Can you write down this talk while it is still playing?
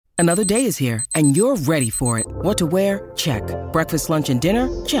Another day is here, and you're ready for it. What to wear? Check. Breakfast, lunch, and dinner?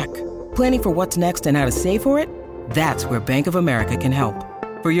 Check. Planning for what's next and how to save for it? That's where Bank of America can help.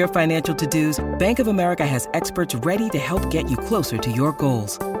 For your financial to-dos, Bank of America has experts ready to help get you closer to your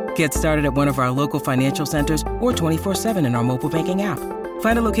goals. Get started at one of our local financial centers or 24/7 in our mobile banking app.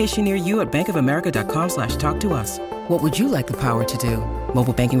 Find a location near you at bankofamerica.com/talktous. What would you like the power to do?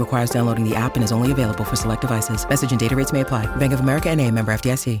 Mobile banking requires downloading the app and is only available for select devices. Message and data rates may apply. Bank of America N.A., member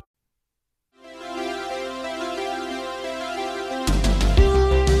FDIC.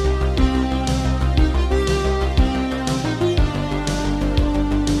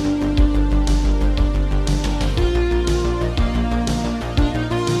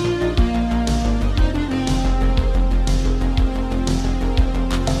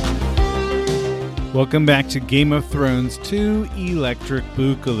 Welcome back to Game of Thrones 2 Electric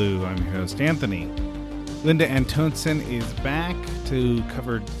Boogaloo. I'm your host, Anthony. Linda Antonsen is back to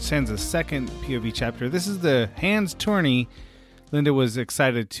cover Sansa's second POV chapter. This is the Hands Tourney. Linda was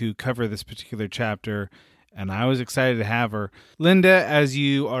excited to cover this particular chapter, and I was excited to have her. Linda, as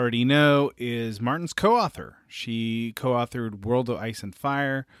you already know, is Martin's co-author. She co-authored World of Ice and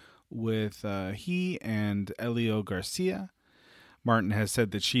Fire with he and Elio Garcia. Martin has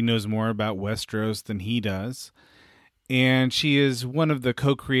said that she knows more about Westeros than he does. And she is one of the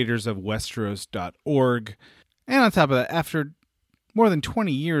co-creators of Westeros.org. And on top of that, after more than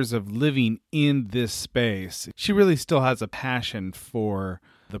 20 years of living in this space, she really still has a passion for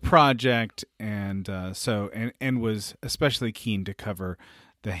the project. And and was especially keen to cover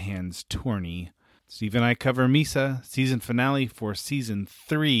the Hands Tourney. Steve and I cover Misa season finale for season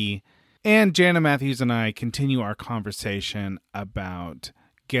 3. And Jana Matthews and I continue our conversation about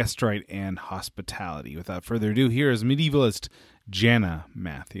guest right and hospitality. Without further ado, here is medievalist Jana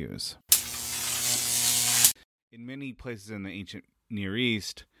Matthews. In many places in the ancient Near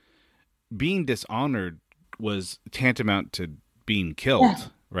East, being dishonored was tantamount to being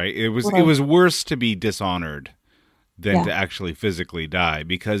killed, right? It was worse to be dishonored than to actually physically die,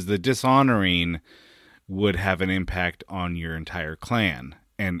 because the dishonoring would have an impact on your entire clan.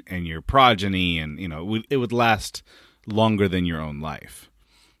 And your progeny, and it would last longer than your own life.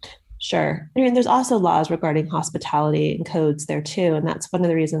 Sure. I mean, there's also laws regarding hospitality and codes there too, and that's one of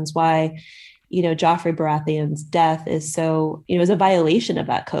the reasons why, Joffrey Baratheon's death is so, is a violation of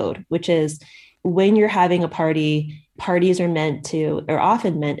that code, which is when you're having a party, parties are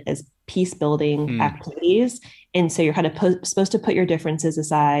often meant as peace building activities, and so you're kind of supposed to put your differences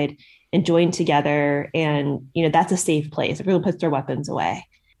aside and join together, and that's a safe place. Everyone puts their weapons away.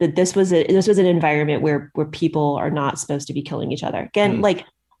 That this was an environment where people are not supposed to be killing each other. Again,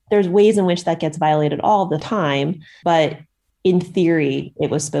 there's ways in which that gets violated all the time, but in theory, it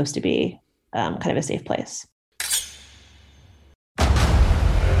was supposed to be kind of a safe place.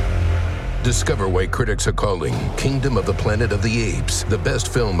 Discover why critics are calling Kingdom of the Planet of the Apes the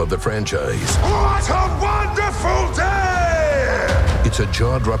best film of the franchise. What a wonderful day! It's a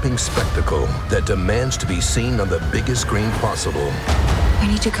jaw-dropping spectacle that demands to be seen on the biggest screen possible. We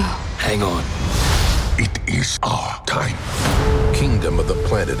need to go. Hang on. It is our time. Kingdom of the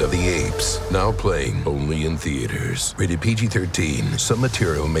Planet of the Apes. Now playing only in theaters. Rated PG-13. Some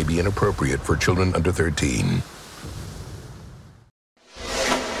material may be inappropriate for children under 13.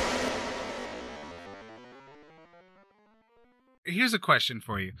 Here's a question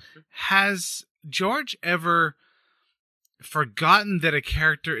for you. Has George ever forgotten that a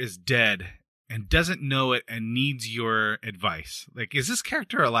character is dead and doesn't know it and needs your advice? Like, is this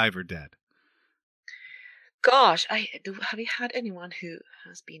character alive or dead? Gosh, have you had anyone who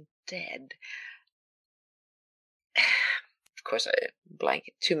has been dead? Of course, I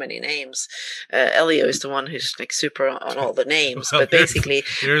blank too many names. Elio is the one who's like super on all the names, well, but basically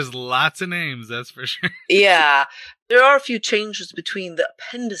there's lots of names, that's for sure. Yeah, there are a few changes between the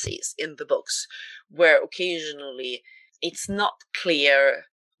appendices in the books, where occasionally it's not clear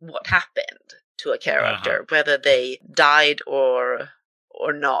what happened to a character, whether they died or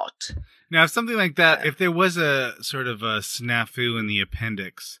not. Now, if something like that, if there was a sort of a snafu in the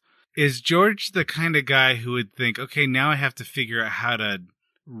appendix, is George the kind of guy who would think, okay, now I have to figure out how to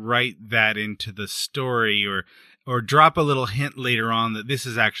write that into the story, or drop a little hint later on that this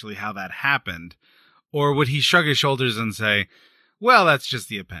is actually how that happened? Or would he shrug his shoulders and say, well, that's just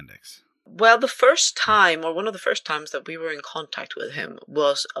the appendix? Well, the first time, or one of the first times that we were in contact with him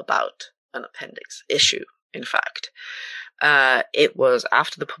was about an appendix issue, in fact. It was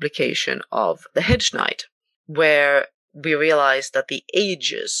after the publication of The Hedge Knight, where we realized that the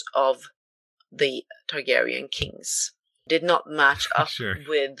ages of the Targaryen kings did not match up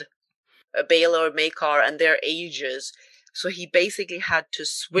with Baelor, Maekar, and their ages So he basically had to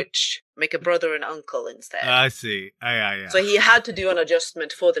make a brother and uncle instead. I see. Yeah. So he had to do an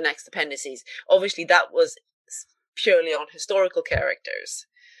adjustment for the next appendices. Obviously, that was purely on historical characters.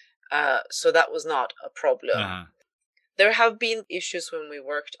 So that was not a problem. Uh-huh. There have been issues when we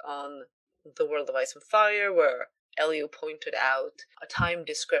worked on The World of Ice and Fire where Elio pointed out a time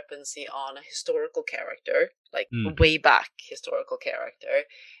discrepancy on a historical character, like way back historical character.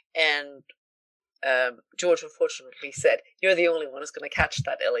 And George unfortunately said, "You're the only one who's going to catch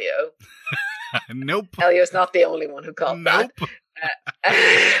that, Elio." Nope. Elio's not the only one who caught that.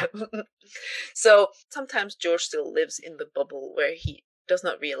 So sometimes George still lives in the bubble where he does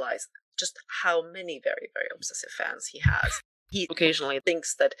not realize just how many very, very obsessive fans he has. He occasionally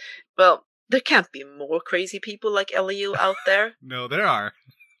thinks that, well, there can't be more crazy people like Elio out there. No, there are.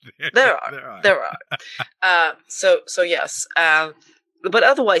 There are. So yes. But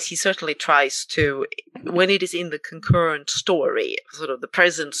otherwise, he certainly tries to, when it is in the concurrent story, sort of the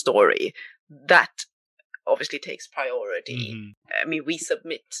present story, that obviously takes priority. Mm-hmm. I mean, we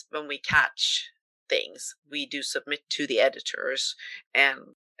submit, when we catch things, we do submit to the editors, and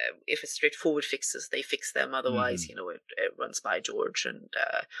if it's straightforward fixes, they fix them. Otherwise, it runs by George, and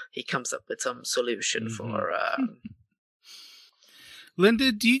he comes up with some solution for...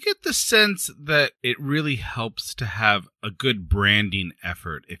 Linda, do you get the sense that it really helps to have a good branding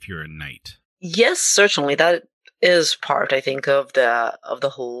effort if you're a knight? Yes, certainly. That is part, I think, of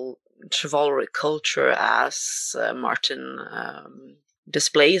the whole chivalric culture as Martin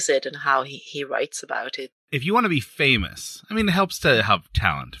displays it and how he writes about it. If you want to be famous, I mean, it helps to have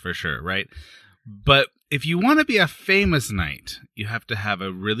talent for sure, right? But if you want to be a famous knight, you have to have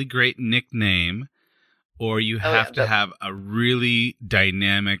a really great nickname, or you have to have a really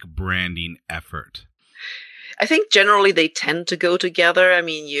dynamic branding effort. I think generally they tend to go together. I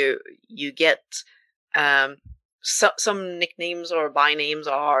mean, you get some nicknames or by names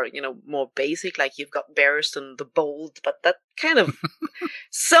are, more basic, like you've got Barristan the Bold, but that kind of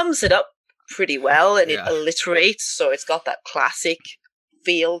sums it up pretty well, and it alliterates, so it's got that classic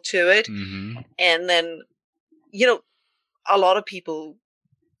feel to it. Mm-hmm. And then, a lot of people,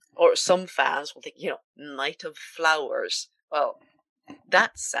 or some fans will think, Knight of Flowers. Well,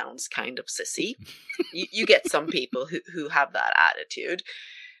 that sounds kind of sissy. You get some people who have that attitude.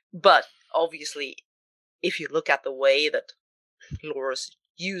 But obviously, if you look at the way that Loras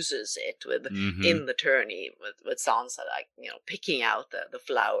uses it in the tourney with Sansa, like, picking out the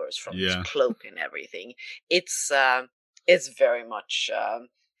flowers from his cloak and everything, it's very much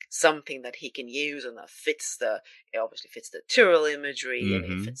something that he can use, and that it obviously fits the Tyrell imagery, and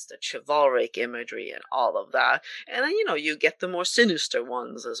it fits the chivalric imagery and all of that. And then, you get the more sinister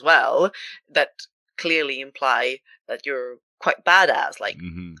ones as well that clearly imply that you're quite badass. Like,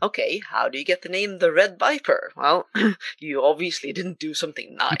 okay, how do you get the name the Red Viper? Well, you obviously didn't do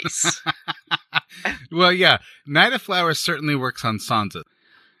something nice. Well, yeah, Knight of Flowers certainly works on Sansa.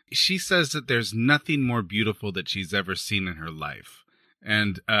 She says that there's nothing more beautiful that she's ever seen in her life.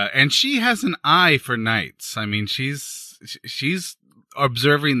 And she has an eye for knights. I mean, she's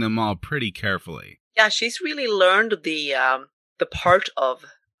observing them all pretty carefully. Yeah, she's really learned the part of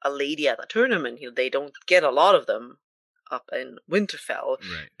a lady at the tournament. They don't get a lot of them up in Winterfell.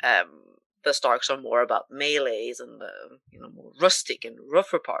 Right. The Starks are more about melees and the more rustic and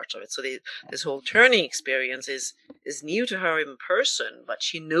rougher parts of it. So this whole turning experience is new to her in person, but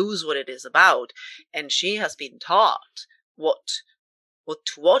she knows what it is about, and she has been taught what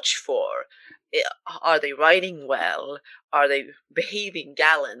to watch for. Are they riding well? Are they behaving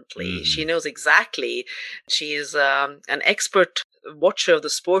gallantly? She knows exactly. She is an expert watcher of the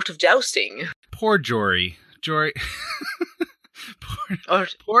sport of jousting. Poor Jory.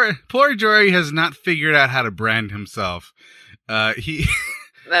 Poor Jory has not figured out how to brand himself. He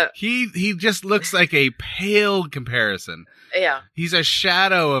just looks like a pale comparison. Yeah. He's a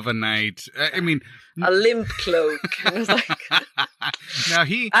shadow of a knight. I mean, a limp cloak. Now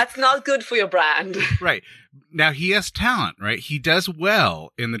that's not good for your brand. Right. Now he has talent, right? He does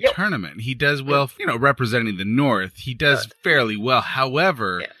well in the tournament. He does well, representing the North. He does fairly well.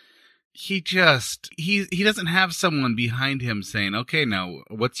 However, he doesn't have someone behind him saying, "Okay, now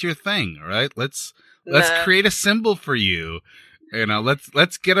what's your thing? All right, let's create a symbol for you.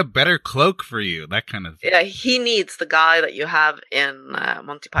 Let's get a better cloak for you." That kind of thing. Yeah, he needs the guy that you have in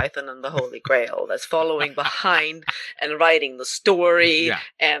Monty Python and the Holy Grail that's following behind and writing the story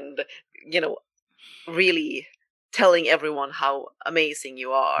and, really telling everyone how amazing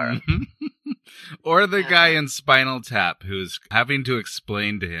you are. Or the guy in Spinal Tap who's having to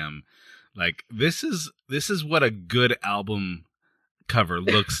explain to him, like, this is what a good album cover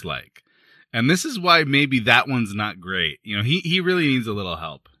looks like. And this is why maybe that one's not great. You know, he really needs a little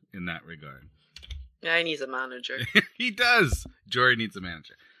help in that regard. Yeah, he needs a manager. He does. Jory needs a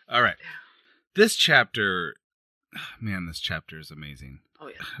manager. All right. This chapter, man, this chapter is amazing. Oh,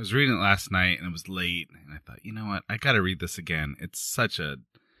 yeah. I was reading it last night and it was late. And I thought, you know what? I got to read this again. It's such a...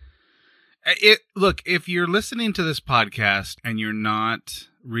 Look, if you're listening to this podcast and you're not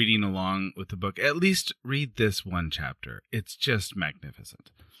reading along with the book, at least read this one chapter. It's just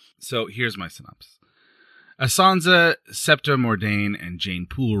magnificent. So here's my synopsis. As Sansa, Septa Mordane, and Jane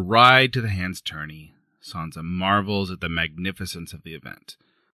Poole ride to the Hand's Tourney, Sansa marvels at the magnificence of the event.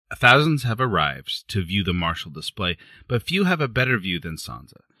 Thousands have arrived to view the martial display, but few have a better view than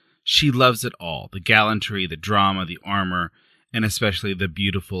Sansa. She loves it all, the gallantry, the drama, the armor, and especially the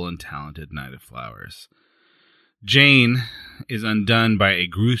beautiful and talented Knight of Flowers. Jane is undone by a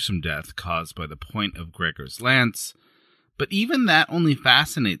gruesome death caused by the point of Gregor's lance, but even that only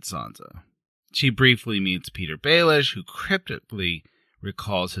fascinates Sansa. She briefly meets Peter Baelish, who cryptically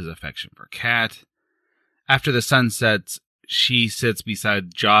recalls his affection for Cat. After the sun sets, she sits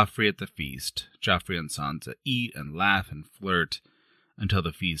beside Joffrey at the feast. Joffrey and Sansa eat and laugh and flirt until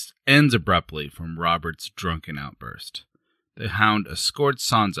the feast ends abruptly from Robert's drunken outburst. The Hound escorts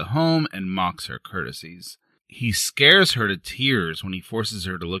Sansa home and mocks her courtesies. He scares her to tears when he forces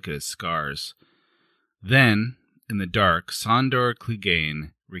her to look at his scars. Then, in the dark, Sandor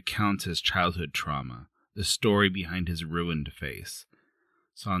Clegane recounts his childhood trauma, the story behind his ruined face.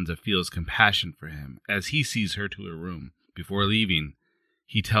 Sansa feels compassion for him as he sees her to her room. Before leaving,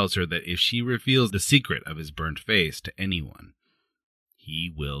 he tells her that if she reveals the secret of his burnt face to anyone,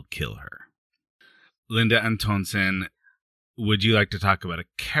 he will kill her. Linda Antonsen, would you like to talk about a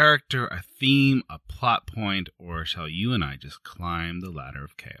character, a theme, a plot point, or shall you and I just climb the ladder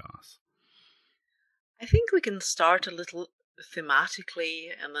of chaos? I think we can start a little thematically,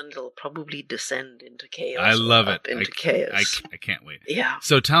 and then it'll probably descend into chaos. I love it. Into chaos. I can't wait. Yeah.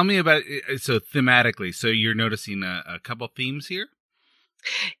 So tell me about it. So thematically, so you're noticing a couple themes here?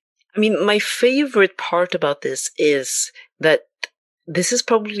 I mean, my favorite part about this is that this is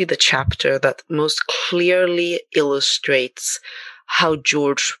probably the chapter that most clearly illustrates how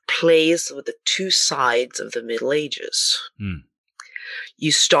George plays with the two sides of the Middle Ages.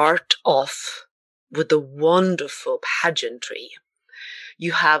 You start off with the wonderful pageantry.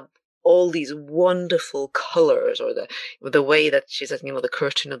 You have all these wonderful colors, or the way that she said, the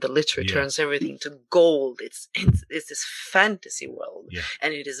curtain of the litter turns everything to gold. It's this fantasy world,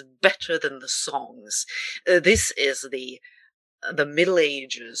 and it is better than the songs. This is the Middle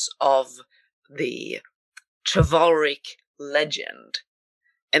Ages of the chivalric legend,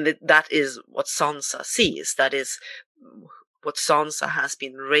 and that is what Sansa sees. That is what Sansa has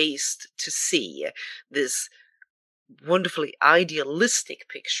been raised to see, this wonderfully idealistic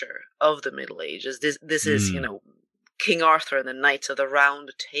picture of the Middle Ages. This is, King Arthur and the Knights of the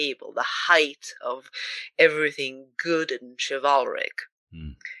Round Table, the height of everything good and chivalric.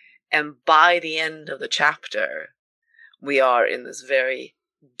 And by the end of the chapter, we are in this very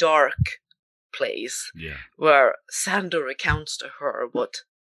dark place where Sandor recounts to her what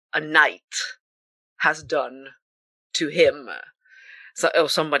a knight has done to him.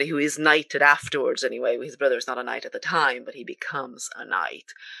 Somebody who is knighted afterwards anyway. His brother's not a knight at the time, but he becomes a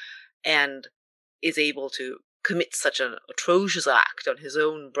knight and is able to commit such an atrocious act on his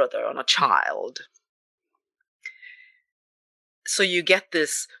own brother, on a child. So you get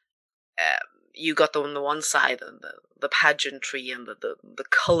this, you got on the one side the pageantry and the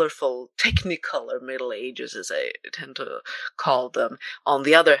colorful Technicolor Middle Ages, as I tend to call them. On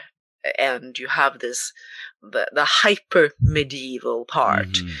the other end, you have this the hyper medieval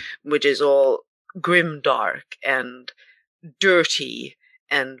part, which is all grimdark and dirty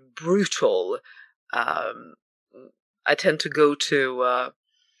and brutal. I tend to go to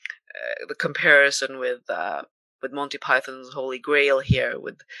the comparison with Monty Python's Holy Grail here,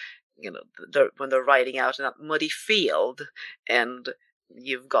 with when they're riding out in that muddy field, and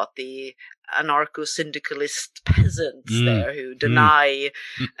you've got the anarcho-syndicalist peasants there who deny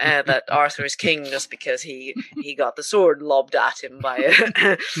that Arthur is king just because he got the sword lobbed at him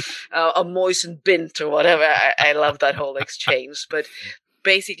by a moistened bint or whatever. I love that whole exchange. But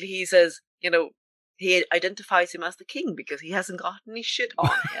basically he says, he identifies him as the king because he hasn't got any shit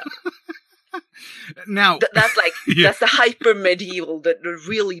on him. Now that's like that's the hyper medieval, the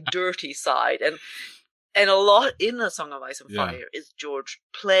really dirty side, and a lot in A Song of Ice and Fire is George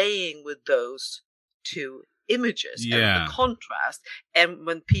playing with those two images and the contrast. And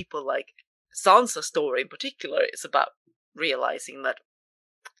when people like Sansa's story in particular is about realizing that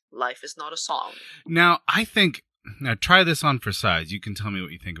life is not a song. Now, I think now try this on for size. You can tell me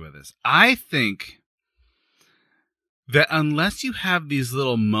what you think about this. I think that unless you have these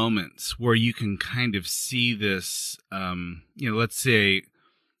little moments where you can kind of see this, let's say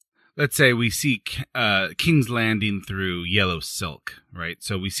we see King's Landing through Yellow Silk, right?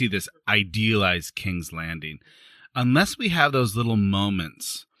 So we see this idealized King's Landing. Unless we have those little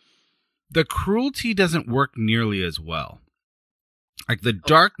moments, the cruelty doesn't work nearly as well. Like the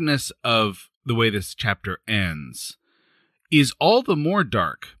darkness of the way this chapter ends is all the more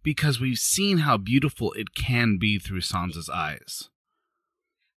dark because we've seen how beautiful it can be through Sansa's eyes.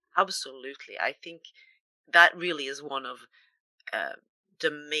 Absolutely. I think that really is one of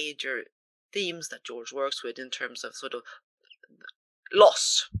the major themes that George works with in terms of sort of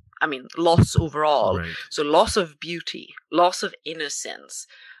loss. I mean, loss overall. Right. So loss of beauty, loss of innocence,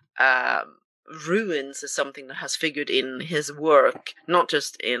 ruins is something that has figured in his work, not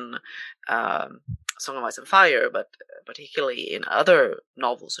just in Song of Ice and Fire, but particularly in other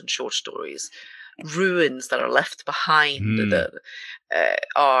novels and short stories. Ruins that are left behind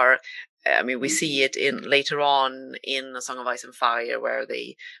we see it in later on in A Song of Ice and Fire, where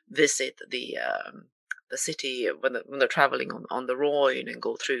they visit the city when they're traveling on the Rhine and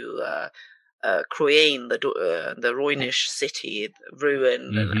go through Croyane, the Rhoynish city,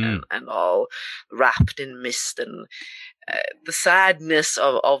 ruined and all wrapped in mist, and the sadness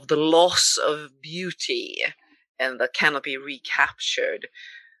of the loss of beauty and that cannot be recaptured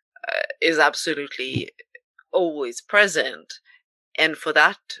is absolutely always present. And for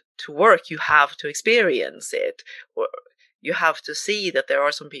that to work, you have to experience it, or you have to see that there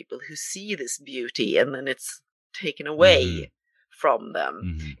are some people who see this beauty and then it's taken away from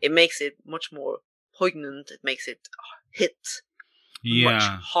them. It makes it much more poignant. It makes it hit much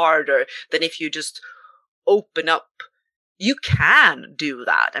harder than if you just open up. You can do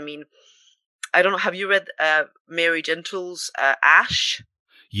that. I mean, I don't know. Have you read Mary Gentle's Ash?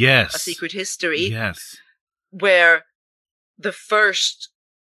 Yes. A Secret History. Yes. Where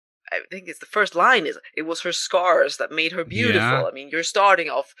I think it's the first line is, it was her scars that made her beautiful. Yeah. I mean, you're starting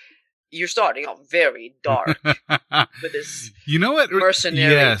off very dark with this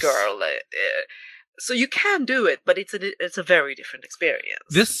mercenary girl. So you can do it, but it's a very different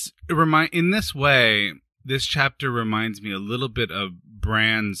experience. In this way, this chapter reminds me a little bit of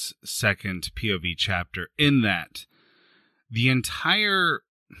Bran's second POV chapter, in that the entire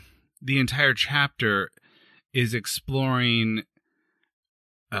chapter is exploring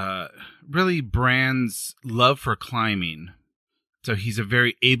really Bran's love for climbing. So he's a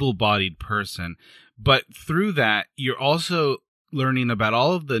very able-bodied person, but through that you're also learning about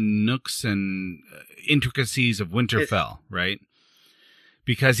all of the nooks and intricacies of Winterfell, right?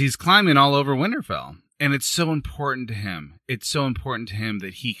 Because he's climbing all over Winterfell, and it's so important to him. It's so important to him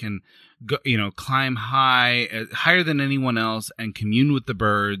that he can go, climb higher than anyone else and commune with the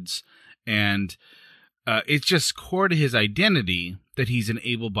birds, and it's just core to his identity that he's an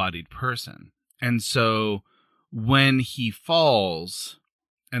able-bodied person. And so when he falls,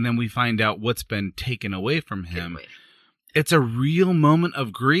 and then we find out what's been taken away from him, it's a real moment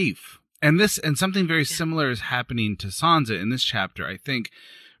of grief. And something very similar is happening to Sansa in this chapter. I think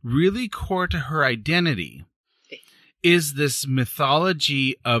really core to her identity is this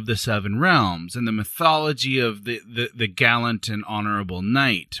mythology of the Seven Realms and the mythology of the gallant and honorable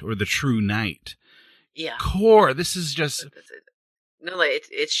knight, or the true knight. Yeah. Core. This is just... No,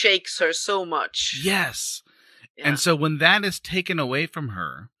 it shakes her so much. Yes. Yeah. And so when that is taken away from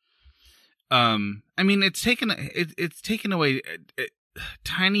her, it's taken away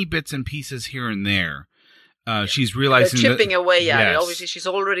tiny bits and pieces here and there. She's realizing they're chipping away at it. Yes. Obviously, she's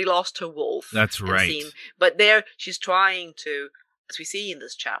already lost her wolf. That's right. But there, she's trying to, as we see in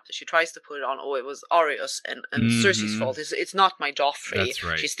this chapter, she tries to put it on, it was Arius and Cersei's fault. It's not my Joffrey. That's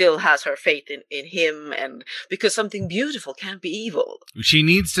right. She still has her faith in him, and because something beautiful can't be evil. She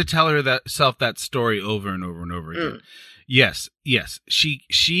needs to tell herself that story over and over and over again. Yes. She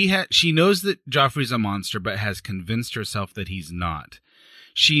knows that Joffrey's a monster, but has convinced herself that he's not.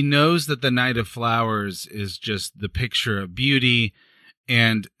 She knows that the Knight of Flowers is just the picture of beauty.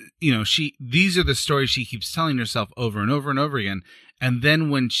 And, these are the stories she keeps telling herself over and over and over again. And then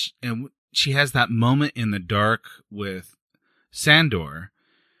when she has that moment in the dark with Sandor,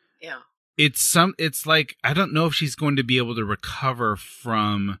 it's like, I don't know if she's going to be able to recover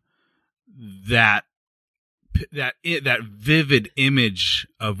from that vivid image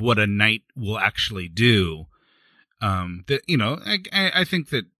of what a knight will actually do. I think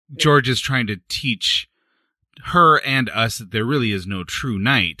that George is trying to teach her and us that there really is no true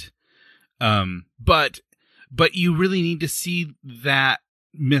knight. But you really need to see that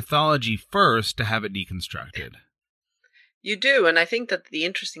mythology first to have it deconstructed. You do, and I think that the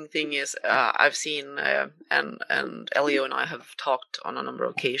interesting thing is, I've seen, and Elio and I have talked on a number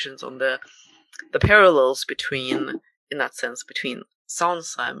of occasions on the parallels between, in that sense, between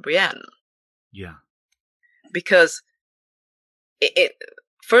Sansa and Brienne. Yeah. Because it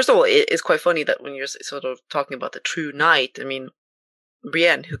first of all, it is quite funny that when you're sort of talking about the true knight, I mean,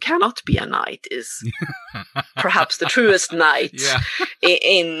 Brienne, who cannot be a knight, is perhaps the truest knight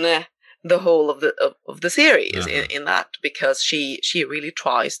in the whole of the series. In that, because she really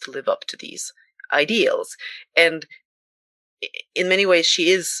tries to live up to these ideals, and in many ways she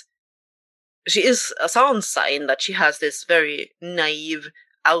is a Sansa in that she has this very naive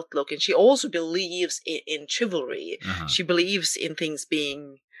outlook, and she also believes in chivalry. She believes in things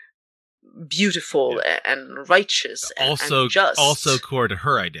being beautiful and righteous and just. Also core to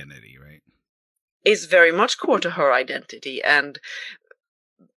her identity, right? Is very much core to her identity, and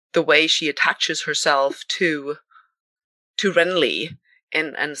the way she attaches herself to Renly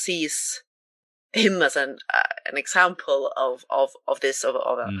and sees him as an example of this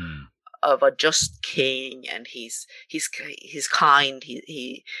of a just king, and he's kind,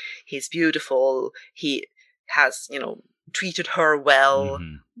 he's beautiful, he has, you know, treated her well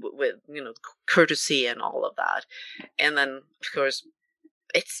with, you know, courtesy and all of that. And then of course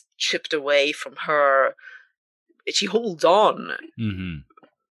it's chipped away from her. She holds on, and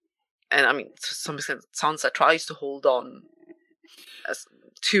I mean, to some extent Sansa tries to hold on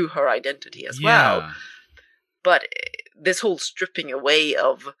to her identity as well. But this whole stripping away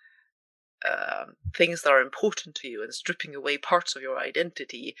of things that are important to you and stripping away parts of your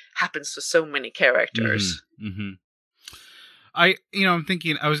identity happens to so many characters. I'm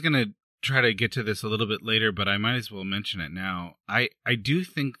thinking, I was going to try to get to this a little bit later, but I might as well mention it now. I do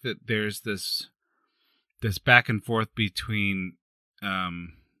think that there's this back and forth between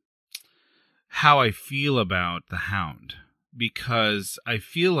how I feel about the Hound, because I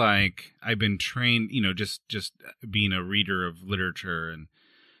feel like I've been trained, you know, just being a reader of literature and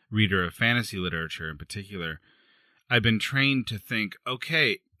reader of fantasy literature in particular, I've been trained to think,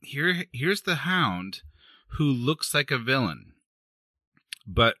 okay, here's the Hound who looks like a villain.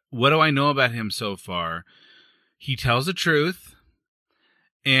 But what do I know about him so far? He tells the truth,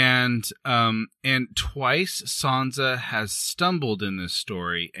 and twice Sansa has stumbled in this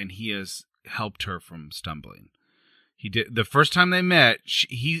story, and he has helped her from stumbling. He did the first time they met.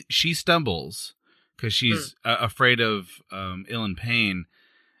 She stumbles because she's afraid of Ilyn Payne.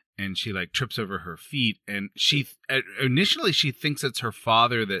 And she like trips over her feet, and she initially she thinks it's her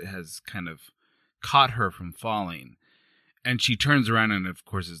father that has kind of caught her from falling, and she turns around and of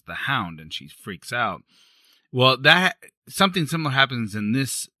course is the Hound, and she freaks out. Well, that something similar happens in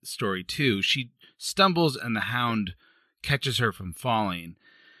this story too. She stumbles, and the Hound catches her from falling,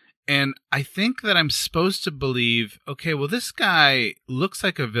 and I think that I'm supposed to believe, okay, well, this guy looks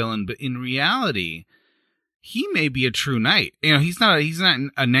like a villain, but in reality, he may be a true knight. You know, he's not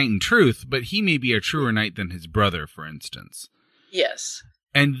a knight in truth, but he may be a truer knight than his brother, for instance. Yes.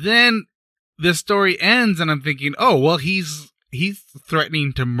 And then the story ends, and I'm thinking, oh, well, he's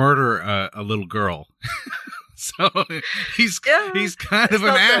threatening to murder a little girl. So he's kind of an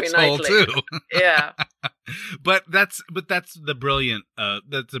asshole too. Yeah. But that's the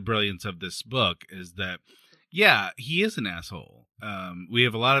brilliance of this book, is that, yeah, he is an asshole. We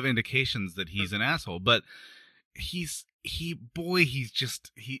have a lot of indications that he's an asshole, but he's a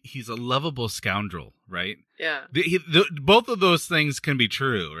lovable scoundrel, right? Yeah. Both of those things can be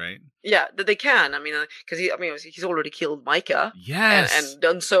true, right? Yeah, that they can. I mean, because he's already killed Micah. Yes. And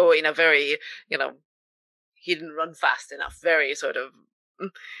done so in a very, you know, he didn't run fast enough. Very sort of.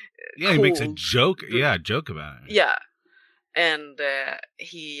 Yeah, cold. He makes a joke. Yeah, a joke about it. Yeah, and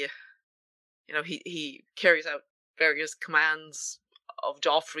he carries out various commands of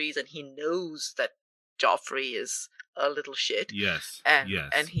Joffrey's, and he knows that Joffrey is a little shit. Yes.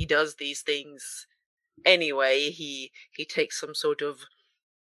 And he does these things anyway. He takes some sort of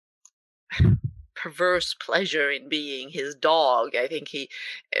perverse pleasure in being his dog. I think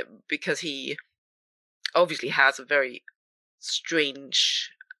because he obviously has a very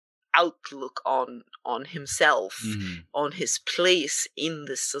strange outlook on himself, on his place in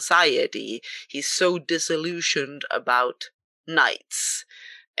this society. He's so disillusioned about knights,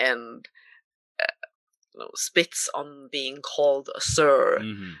 and spits on being called a sir,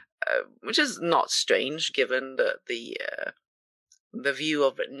 which is not strange given the view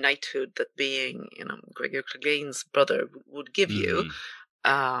of knighthood that being, Gregor Clegane's brother would give you.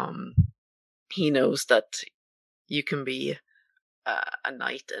 He knows that you can be a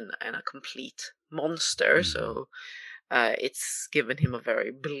knight and a complete monster, so it's given him a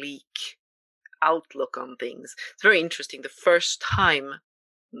very bleak outlook on things. It's very interesting. The first time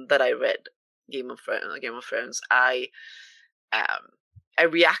that I read Game of Thrones, I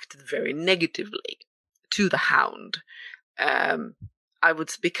reacted very negatively to the Hound.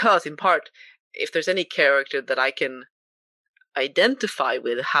 Because in part, if there's any character that I can identify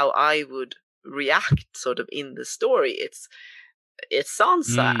with how I would react sort of in the story, it's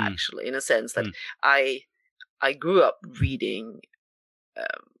Sansa, actually, in a sense that I grew up reading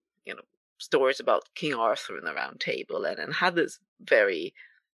stories about King Arthur and the Round Table, and had this very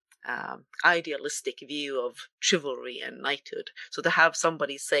idealistic view of chivalry and knighthood. So to have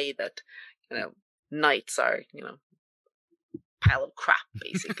somebody say that knights are pile of crap,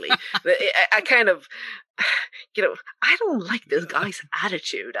 basically. I kind of, I don't like this guy's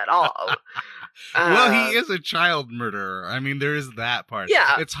attitude at all. Well, he is a child murderer. I mean, there is that part.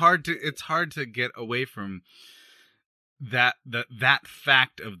 Yeah, it's hard to get away from that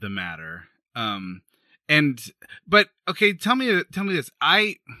fact of the matter. But okay, tell me this.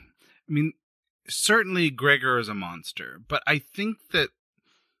 I mean, certainly Gregor is a monster, but I think that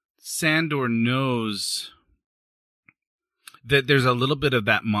Sandor knows that there's a little bit of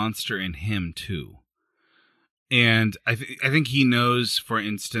that monster in him too. And I think he knows, for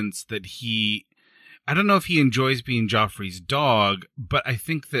instance, that I don't know if he enjoys being Joffrey's dog, but I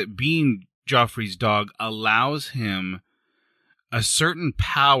think that being Joffrey's dog allows him a certain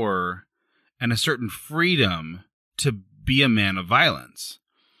power and a certain freedom to be a man of violence.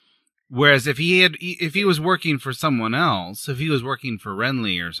 Whereas if he was working for someone else, if he was working for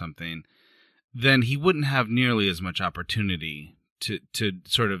Renly or something, then he wouldn't have nearly as much opportunity to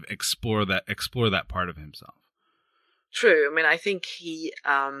sort of explore that part of himself. True. I mean, I think he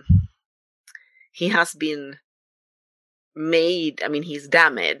has been made. I mean, he's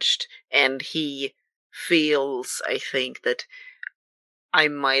damaged, and he feels, I think, that I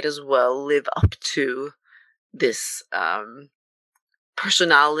might as well live up to this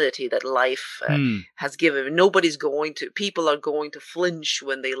personality that life has given. People are going to flinch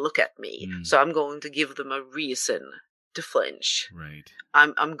when they look at me. So I'm going to give them a reason to flinch. Right.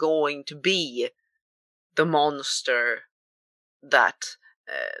 I'm going to be the monster that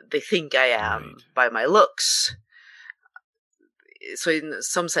they think I am by my looks. So in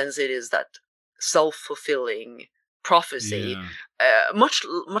some sense it is that self-fulfilling prophecy, much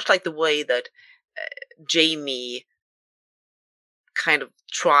like the way that Jaime kind of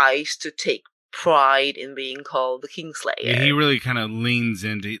tries to take pride in being called the Kingslayer. Yeah, he really kind of leans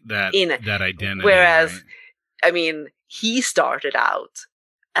into that identity. Whereas, right? I mean, he started out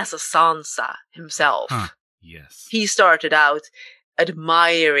as a Sansa himself. Huh. Yes. He started out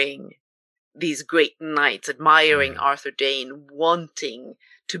admiring these great knights, admiring Arthur Dane, wanting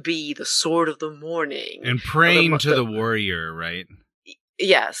to be the Sword of the Morning. And praying to the warrior, right?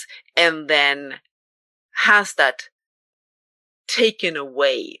 Yes. And then has that taken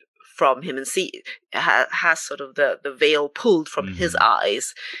away from him, and has sort of the veil pulled from his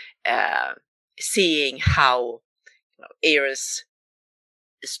eyes, seeing how Aerys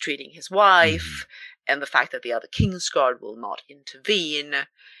is treating his wife, and the fact that the other Kingsguard will not intervene,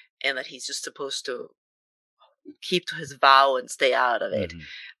 and that he's just supposed to keep to his vow and stay out of it.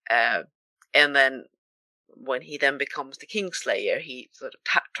 And then when he then becomes the Kingslayer, he sort of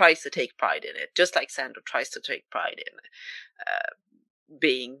tries to take pride in it, just like Sandor tries to take pride in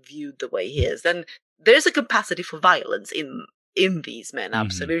being viewed the way he is. Then there's a capacity for violence in these men,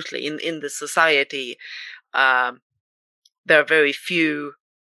 absolutely. In the society, there are very few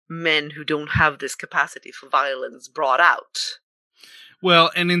men who don't have this capacity for violence brought out.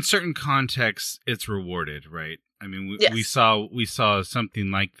 Well, and in certain contexts, it's rewarded, right? I mean, we saw something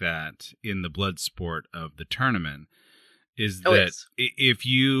like that in the blood sport of the tournament. Is that if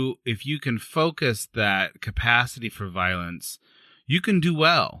you can focus that capacity for violence, you can do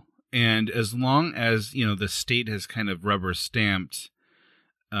well. And as long as the state has kind of rubber stamped,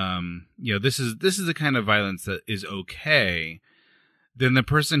 this is the kind of violence that is okay, then the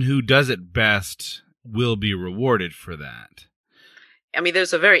person who does it best will be rewarded for that. I mean,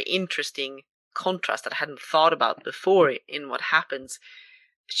 there's a very interesting contrast that I hadn't thought about before in what happens.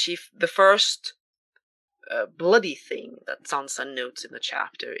 The first bloody thing that Sansa notes in the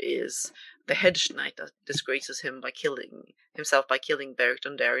chapter is the hedge knight that disgraces himself by killing Beric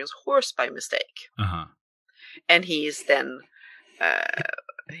Dondarrion's horse by mistake. And he is then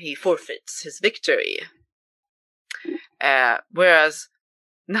he forfeits his victory. Whereas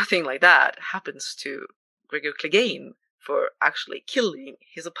nothing like that happens to Gregor Clegane for actually killing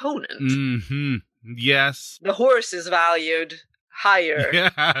his opponent. Yes. The horse is valued higher.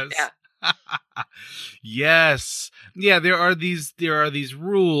 Yes. Yeah. Yes. Yeah, there are these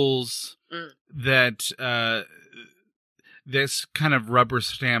rules that this kind of rubber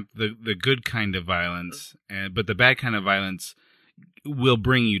stamp the good kind of violence, but the bad kind of violence will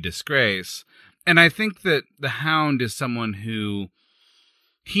bring you disgrace. And I think that the Hound is someone who,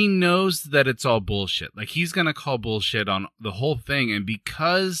 he knows that it's all bullshit. Like, he's going to call bullshit on the whole thing. And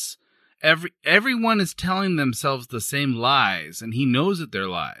because everyone is telling themselves the same lies, and he knows that they're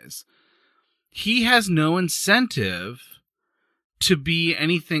lies, he has no incentive to be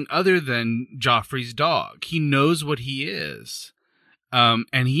anything other than Joffrey's dog. He knows what he is.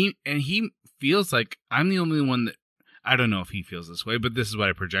 And he feels like, I'm the only one that, I don't know if he feels this way, but this is what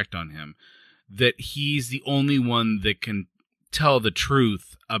I project on him, that he's the only one that can tell the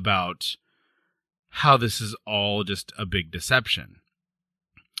truth about how this is all just a big deception.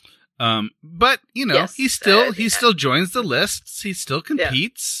 But you know, yes, he still joins the lists. He still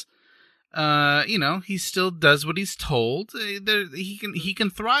competes. Yeah. You know, he still does what he's told. He can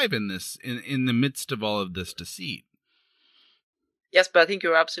thrive in this in the midst of all of this deceit. Yes, but I think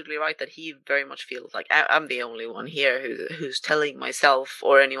you're absolutely right that he very much feels like I'm the only one here who's telling myself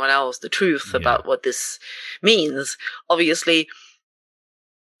or anyone else the truth about what this means. Obviously,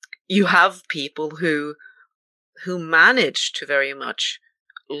 you have people who manage to very much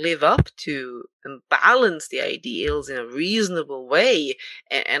live up to and balance the ideals in a reasonable way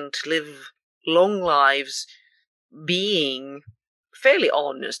and live long lives being fairly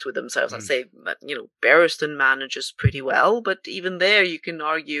honest with themselves. I'd say that, you know, Barristan manages pretty well, but even there you can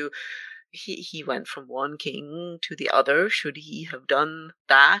argue he went from one king to the other. Should he have done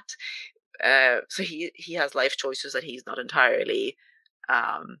that? So he has life choices that he's not entirely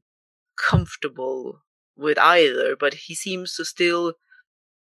comfortable with either, but he seems to still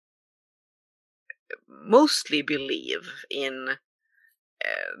mostly believe in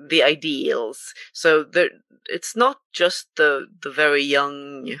the ideals. So it's not just the very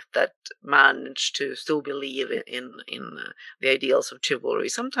young that manage to still believe in the ideals of chivalry.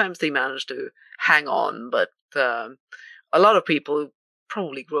 Sometimes they manage to hang on, but a lot of people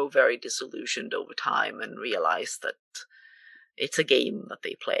probably grow very disillusioned over time and realize that it's a game that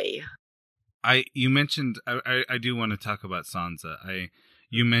they play. You mentioned, I do want to talk about Sansa.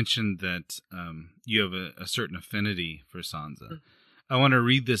 You mentioned that you have a certain affinity for Sansa. I want to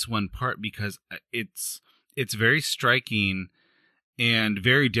read this one part because it's very striking and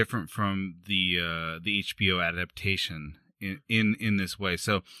very different from the HBO adaptation in this way.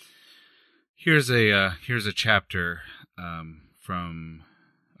 So here's a chapter from.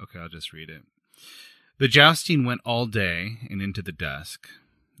 Okay, I'll just read it. The jousting went all day and into the dusk,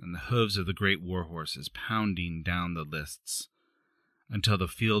 and the hooves of the great war horses pounding down the lists until the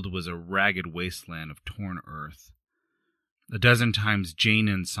field was a ragged wasteland of torn earth. A dozen times Jane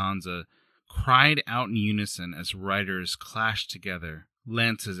and Sansa cried out in unison as riders clashed together,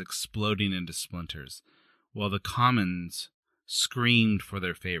 lances exploding into splinters, while the commons screamed for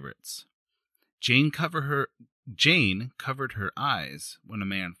their favorites. Jane covered her eyes when a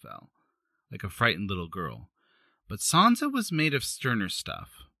man fell, like a frightened little girl. But Sansa was made of sterner stuff.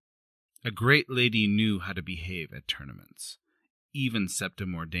 A great lady knew how to behave at tournaments. Even Septa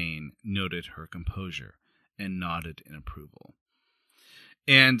Mordane noted her composure and nodded in approval.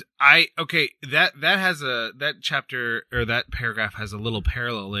 And that chapter or that paragraph has a little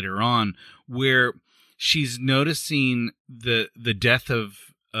parallel later on where she's noticing the death of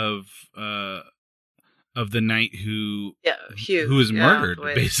the knight who was murdered,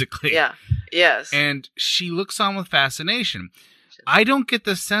 basically. Yeah. Yes. And she looks on with fascination. I don't get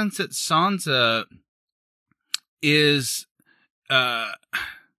the sense that Sansa is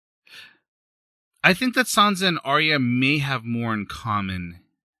I think that Sansa and Arya may have more in common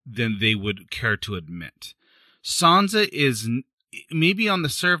than they would care to admit. Sansa is, maybe on the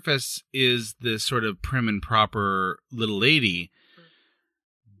surface, is the sort of prim and proper little lady,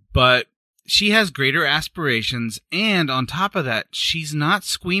 but she has greater aspirations, and on top of that, she's not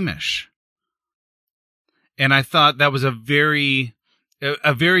squeamish. And I thought that was a very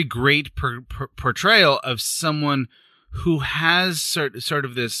great portrayal of someone who has sort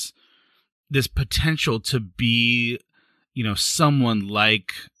of this potential to be, you know, someone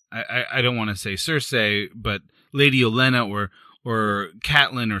like, I don't want to say Cersei, but Lady Olenna or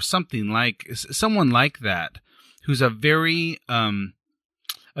Catelyn or someone like that, who's a very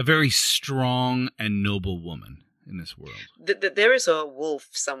strong and noble woman in this world. There is a wolf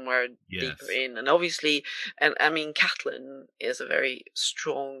somewhere deeper in, and obviously, and I mean, Catelyn is a very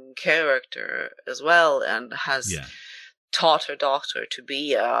strong character as well, and has taught her daughter to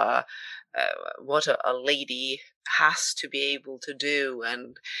be what a lady has to be able to do.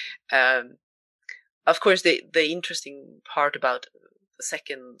 And of course the interesting part about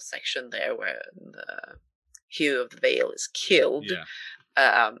second section there where Hugh of the Vale is killed,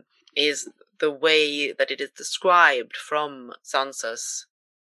 is the way that it is described from Sansa's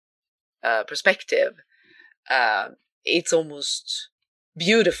perspective. It's almost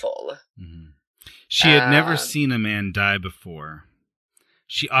beautiful. Mm-hmm. She had never seen a man die before.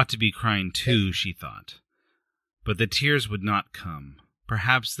 She ought to be crying too, she thought. But the tears would not come.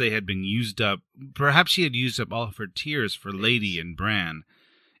 Perhaps they had been used up. Perhaps she had used up all of her tears for Lady and Bran.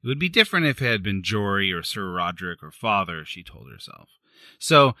 It would be different if it had been Jory or Sir Roderick or Father, she told herself.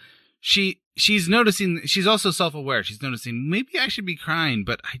 So she's noticing. She's also self-aware. She's noticing, maybe I should be crying,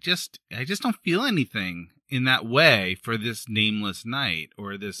 but I just don't feel anything in that way for this nameless knight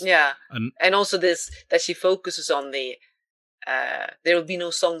or this. Yeah, and also this that she focuses on the. There will be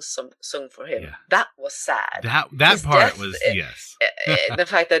no songs sung for him. Yeah. That was sad. That his part death, was yes. The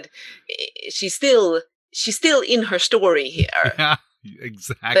fact that she's still in her story here. Yeah,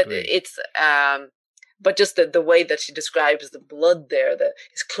 exactly. But it's but just the way that she describes the blood there.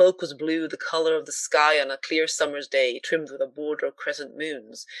 His cloak was blue, the color of the sky on a clear summer's day, trimmed with a border of crescent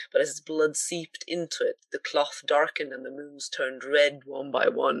moons. But as his blood seeped into it, the cloth darkened and the moons turned red one by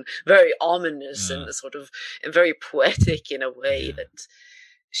one. Very ominous and very poetic in a way that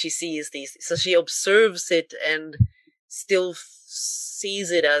she sees these. So she observes it and still sees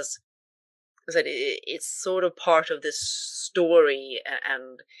it as I said. It's sort of part of this story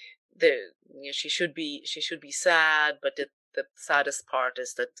and. She should be sad, but the saddest part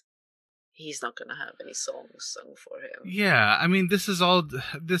is that he's not going to have any songs sung for him. Yeah, I mean, this is all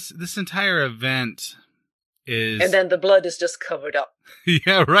this entire event is, and then the blood is just covered up.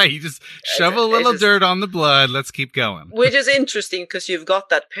 Yeah, right. You just shove a little dirt on the blood. Let's keep going. Which is interesting because you've got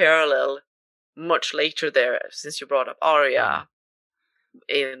that parallel much later there, since you brought up Arya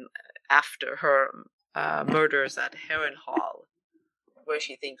in after her murders at Harrenhal. Where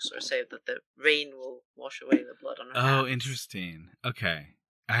she thinks or say that the rain will wash away the blood on her hands. Oh, interesting. Okay.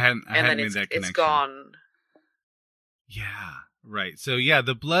 I hadn't made that connection. It's gone. Yeah, right. So yeah,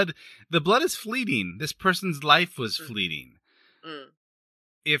 the blood is fleeting. This person's life was fleeting. Mm.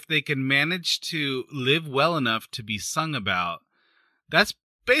 If they can manage to live well enough to be sung about, that's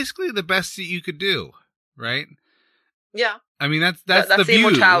basically the best that you could do, right? Yeah. I mean, that's the view.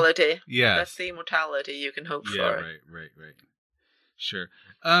 Immortality. Yeah. That's the immortality you can hope for. Yeah, right. Sure.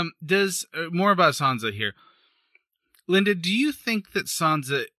 Does more about Sansa here. Linda, do you think that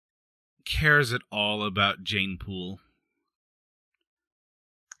Sansa cares at all about Jane Poole?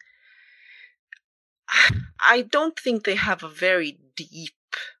 I don't think they have a very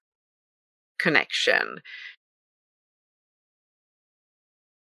deep connection.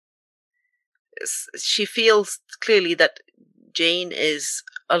 She feels clearly that Jane is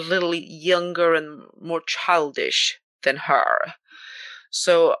a little younger and more childish than her.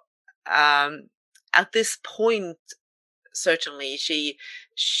 So at this point, certainly she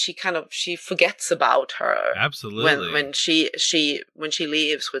forgets about her. Absolutely. When she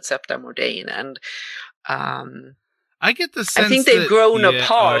leaves with Septa Mordane, and I get the sense I think they've grown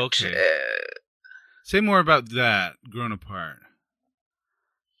apart. Oh, okay. Say more about that. Grown apart.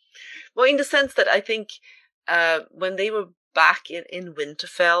 Well, in the sense that I think when they were back in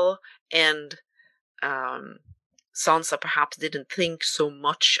Winterfell and Sansa perhaps didn't think so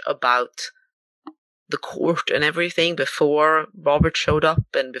much about the court and everything before Robert showed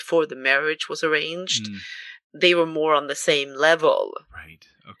up and before the marriage was arranged. They were more on the same level. Right,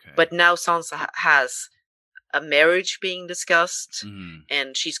 okay. But now Sansa has a marriage being discussed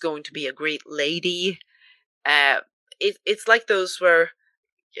and she's going to be a great lady. It's like those where,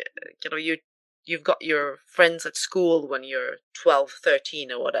 you've got your friends at school when you're 12,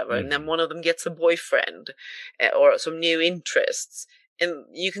 13 or whatever, and then one of them gets a boyfriend or some new interests, and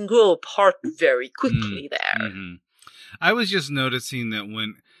you can grow apart very quickly there. Mm-hmm. I was just noticing that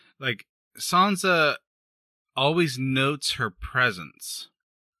when, Sansa always notes her presence,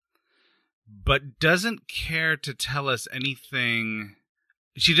 but doesn't care to tell us anything.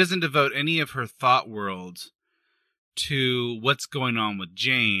 She doesn't devote any of her thought world to what's going on with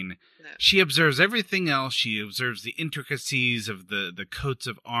Jane. No. She observes everything else. She observes the intricacies of the coats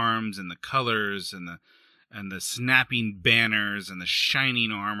of arms and the colors and the snapping banners and the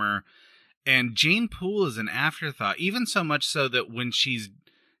shining armor. And Jane Poole is an afterthought, even so much so that when she's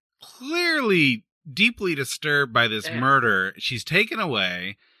clearly deeply disturbed by this murder, she's taken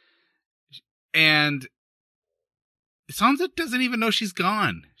away, and Sansa doesn't even know she's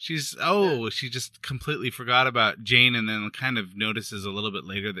gone. She just completely forgot about Jane, and then kind of notices a little bit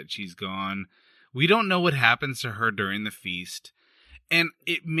later that she's gone. We don't know what happens to her during the feast. And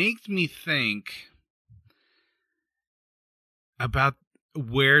it makes me think about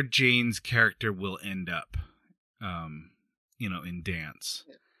where Jane's character will end up, in dance.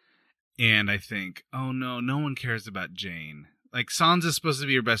 And I think, oh no one cares about Jane. Like, Sansa's supposed to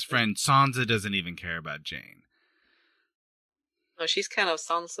be your best friend. Sansa doesn't even care about Jane. No, she's kind of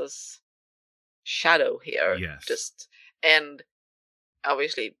Sansa's shadow here. Yes. And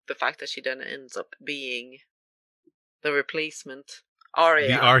obviously the fact that she then ends up being the replacement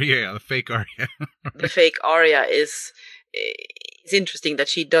Arya. The fake Arya. The fake Arya is interesting, that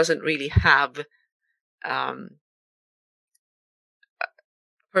she doesn't really have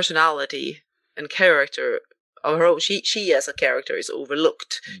personality and character of her own. She as a character is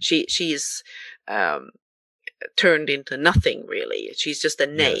overlooked. She is turned into nothing, really. She's just a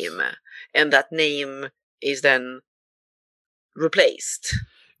name, and that name is then replaced.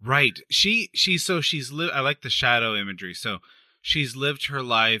 Right. She's lived. I like the shadow imagery. So she's lived her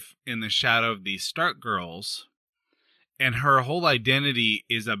life in the shadow of these Stark girls, and her whole identity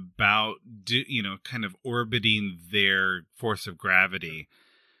is about kind of orbiting their force of gravity.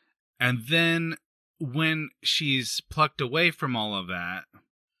 And then when she's plucked away from all of that,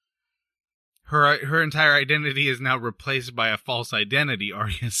 her entire identity is now replaced by a false identity,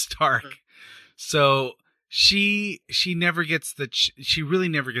 Arya Stark. Mm-hmm. So she never gets she really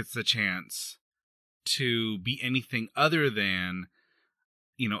never gets the chance to be anything other than,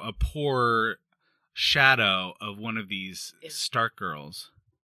 a poor shadow of one of these Stark girls.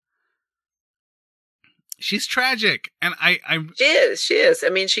 She's tragic, and she is. I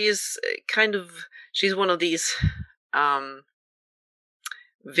mean, she's one of these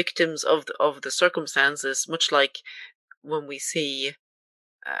victims of the circumstances, much like when we see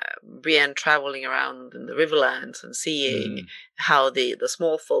Brienne traveling around in the Riverlands and seeing how the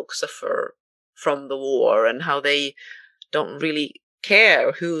small folk suffer from the war, and how they don't really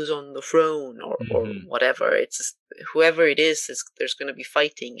care who's on the throne or whatever. It's just, whoever it is there's going to be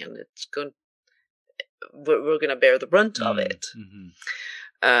fighting, and we're going to bear the brunt of it.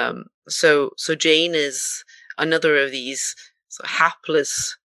 Mm-hmm. So Jane is another of these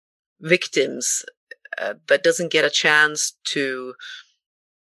hapless victims that doesn't get a chance to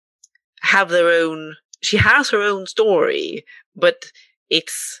have their own. She has her own story, but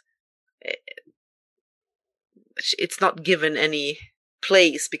it's not given any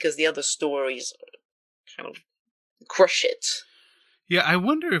place because the other stories kind of crush it. Yeah, I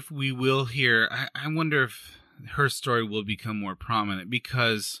wonder if we will hear. I wonder if her story will become more prominent,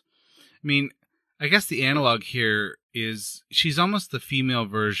 because, I mean, I guess the analog here is she's almost the female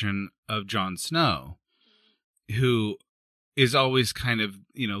version of Jon Snow, who is always kind of,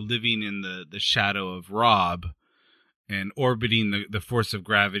 living in the shadow of Robb and orbiting the force of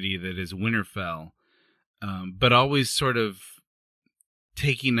gravity that is Winterfell, but always sort of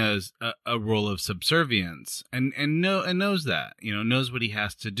taking a role of subservience, and knows that, knows what he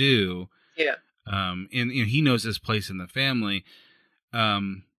has to do. Yeah. And he knows his place in the family.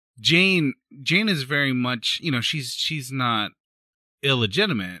 Jane is very much, she's not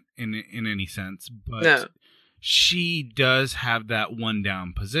illegitimate in any sense, but no. She does have that one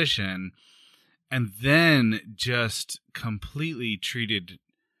down position, and then just completely treated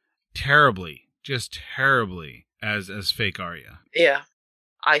terribly as fake Arya. Yeah.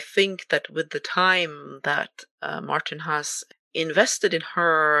 I think that with the time that Martin has invested in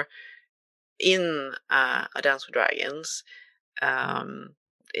her in A Dance with Dragons,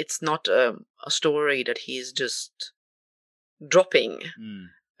 it's not a story that he's just dropping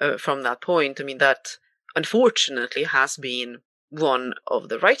from that point. I mean, that unfortunately has been one of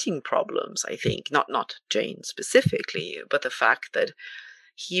the writing problems, I think. Not Jane specifically, but the fact that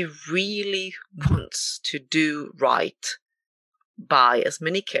he really wants to do right by as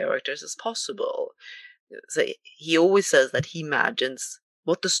many characters as possible. So he always says that he imagines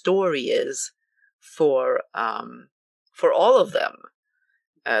what the story is for all of them.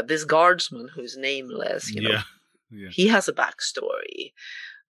 This guardsman who's nameless, he has a backstory.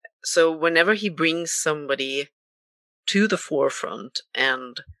 So whenever he brings somebody to the forefront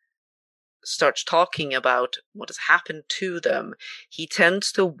and starts talking about what has happened to them, he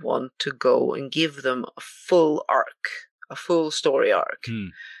tends to want to go and give them a full arc, a full story arc.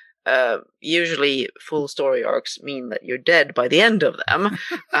 Usually full story arcs mean that you're dead by the end of them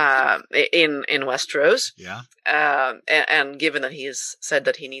in Westeros. Yeah. And given that he has said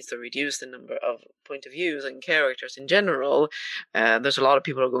that he needs to reduce the number of point of views and characters in general, there's a lot of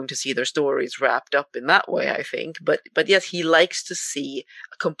people who are going to see their stories wrapped up in that way, I think. But yes, he likes to see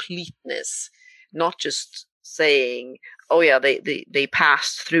a completeness, not just saying, oh yeah, they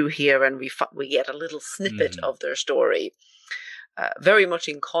passed through here and we get a little snippet of their story. Very much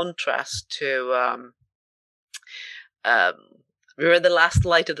in contrast to, We read The Last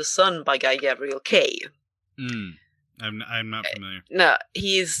Light of the Sun by Guy Gabriel Kay. I'm not familiar. No,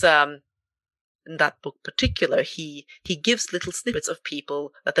 he's in that book particular, he gives little snippets of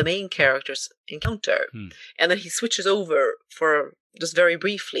people that the main characters encounter, and then he switches over for just very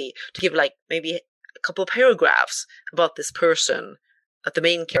briefly to give like maybe a couple of paragraphs about this person that the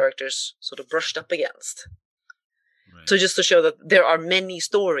main characters sort of brushed up against. Right. So just to show that there are many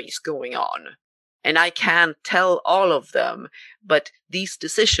stories going on, and I can't tell all of them, but these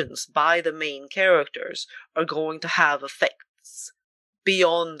decisions by the main characters are going to have effects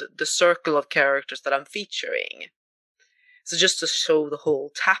beyond the circle of characters that I'm featuring. So just to show the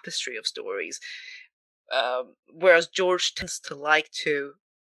whole tapestry of stories. Whereas George tends to like to,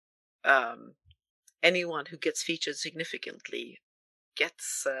 anyone who gets featured significantly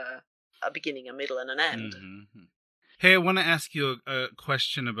gets a beginning, a middle, and an end. Mm-hmm. Hey, I want to ask you a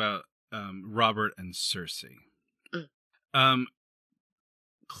question about Robert and Cersei.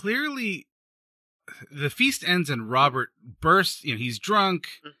 Clearly, the feast ends and Robert bursts. He's drunk.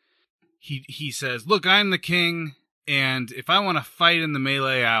 He says, "Look, I'm the king, and if I want to fight in the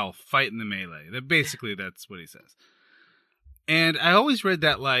melee, I'll fight in the melee." Basically, that's what he says. And I always read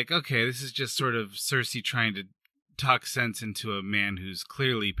that like, okay, this is just sort of Cersei trying to talk sense into a man who's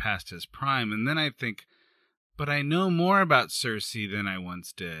clearly past his prime. And then I think, but I know more about Cersei than I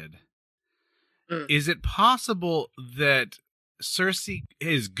once did. Is it possible that Cersei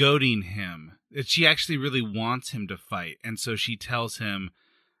is goading him, that she actually really wants him to fight, and so she tells him,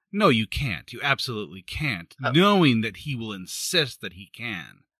 no, you can't. You absolutely can't, knowing that he will insist that he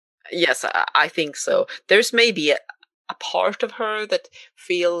can? Yes, I think so. There's maybe a part of her that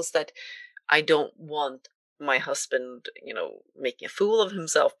feels that I don't want my husband, making a fool of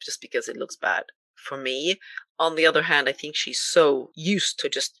himself just because it looks bad for me. On the other hand, I think she's so used to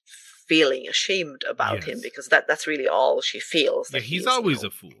just feeling ashamed about him, because that's really all she feels. Yeah, he's always a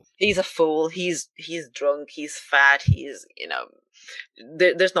fool. He's a fool. He's drunk. He's fat. He's,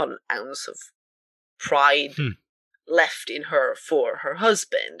 there's not an ounce of pride left in her for her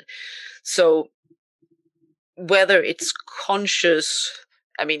husband. So whether it's conscious,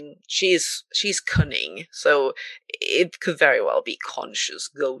 I mean, she's cunning, so it could very well be conscious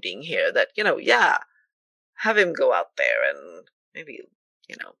goading here that, have him go out there and maybe,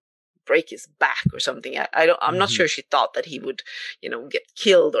 break his back or something. I'm not sure she thought that he would, get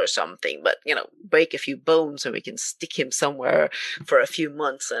killed or something, but, break a few bones and we can stick him somewhere for a few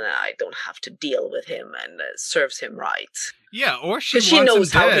months and I don't have to deal with him, and serves him right. Yeah, or she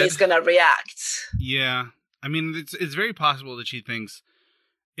knows how he's going to react. Yeah. I mean, it's very possible that she thinks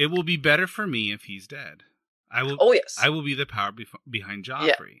it will be better for me if he's dead. I will. Oh, yes. I will be the power behind Joffrey.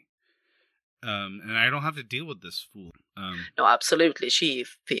 Yeah. And I don't have to deal with this fool. No, absolutely. She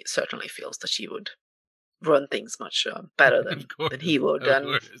certainly feels that she would run things much better than he would.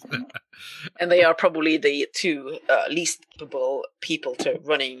 And they are probably the two least capable people to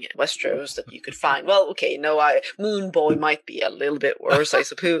running Westeros that you could find. Well, okay, no, Moon Boy might be a little bit worse, I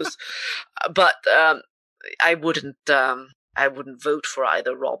suppose. But I wouldn't vote for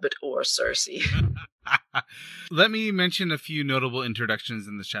either Robert or Cersei. Let me mention a few notable introductions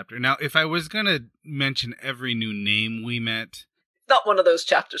in this chapter. Now, if I was going to mention every new name we met... Not one of those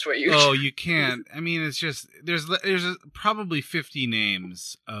chapters where you... Oh, you can't. I mean, it's just... There's probably 50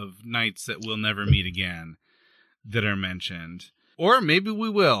 names of knights that we'll never meet again that are mentioned. Or maybe we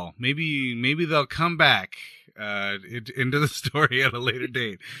will. Maybe they'll come back into the story at a later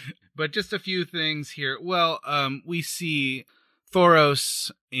date. But just a few things here. Well, we see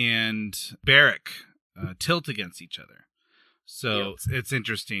Thoros and Beric tilt against each other. So it's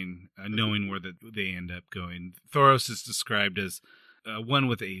interesting knowing where they end up going. Thoros is described as one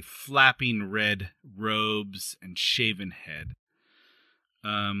with a flapping red robes and shaven head.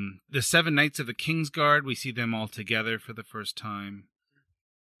 The 7 Knights of the Kingsguard, we see them all together for the first time.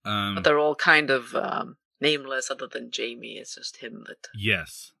 But they're all kind of nameless other than Jaime. It's just him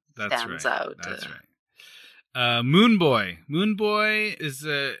that stands out. That's right. Moon Boy. Moon Boy is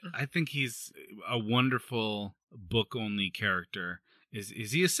I think he's a wonderful book-only character.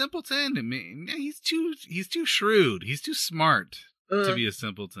 Is he a simpleton? I mean, he's too shrewd. He's too smart to be a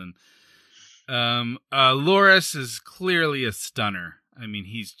simpleton. Loras is clearly a stunner. I mean,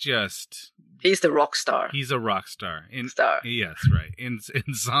 he's the rock star. He's a rock star. Yes, right. In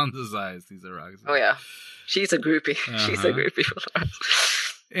Sansa's eyes, he's a rock star. Oh yeah, she's a groupie. She's a groupie for Loras.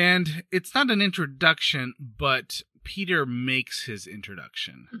 And it's not an introduction, but Peter makes his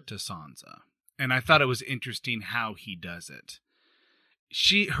introduction to Sansa. And I thought it was interesting how he does it.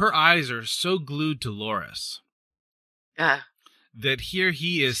 Her eyes are so glued to Loras that here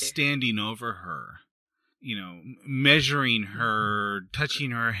he is standing over her. measuring her,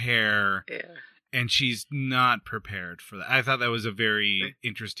 touching her hair, Yeah. and she's not prepared for that. I thought that was a very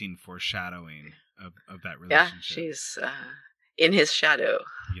interesting foreshadowing of that relationship. Yeah, she's in his shadow.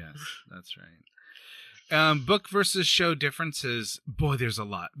 Yes, that's right. Book versus show differences. Boy, there's a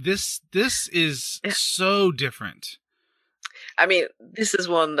lot. This is so different. I mean, this is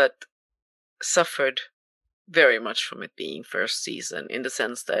one that suffered very much from it being first season, in the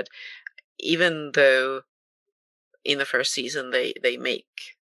sense that even though in the first season they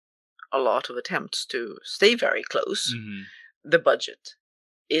make a lot of attempts to stay very close, the budget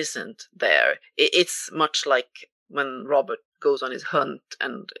isn't there. It's much like when Robert goes on his hunt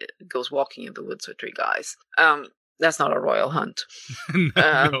and goes walking in the woods with three guys. That's not a royal hunt. No,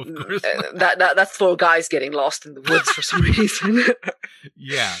 of course not. That's four guys getting lost in the woods for some reason.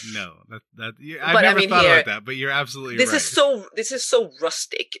 Yeah, no, I've never thought about that, but you're absolutely right. This is so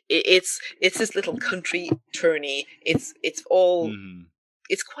rustic. It's this little country tourney. It's all.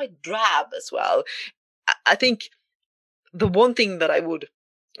 It's quite drab as well. I think the one thing that I would,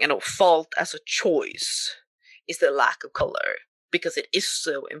 fault as a choice is the lack of color, because it is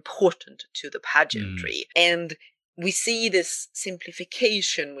so important to the pageantry. And we see this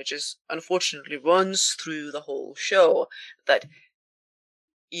simplification, which is unfortunately runs through the whole show, that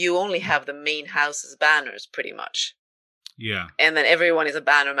you only have the main house's banners pretty much. Yeah. And then everyone is a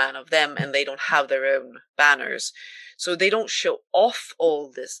bannerman of them, and they don't have their own banners. So they don't show off all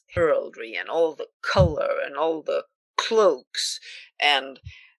this heraldry and all the color and all the cloaks and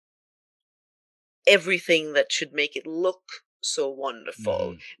everything that should make it look so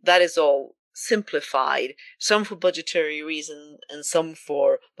wonderful. That is all simplified, some for budgetary reasons and some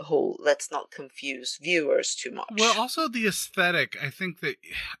for the whole let's not confuse viewers too much. Well, also the aesthetic. I think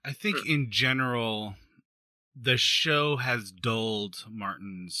in general the show has dulled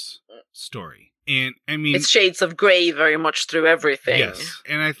Martin's story. And I mean, it's shades of gray very much through everything. Yes.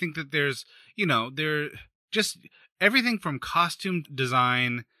 And I think that there's, there just everything from costume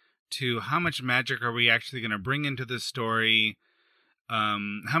design to how much magic are we actually going to bring into this story.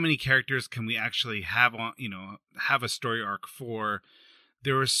 How many characters can we actually have on, have a story arc for?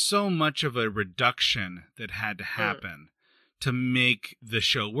 There was so much of a reduction that had to happen to make the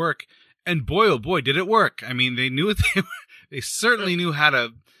show work. And boy, oh boy, did it work. I mean, they knew they certainly knew how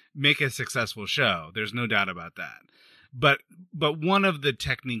to make a successful show. There's no doubt about that. But one of the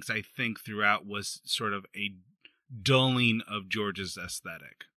techniques I think throughout was sort of a dulling of George's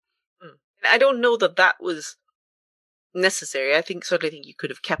aesthetic. I don't know that was necessary. I certainly think you could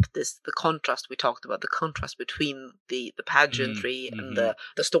have kept the contrast we talked about, the contrast between the pageantry and the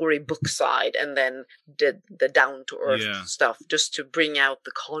storybook side, and then the down to earth stuff, just to bring out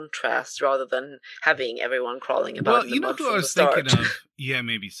the contrast rather than having everyone crawling about. Well, you know who I was thinking of? Yeah,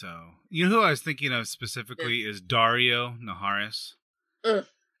 maybe so. You know who I was thinking of specifically is Dario Naharis.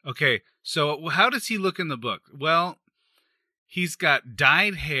 Okay, so how does he look in the book? Well, he's got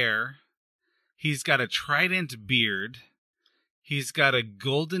dyed hair. He's got a trident beard. He's got a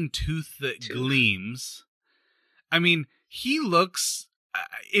golden tooth that gleams. I mean, he looks...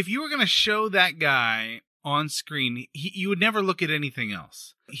 if you were going to show that guy on screen, you would never look at anything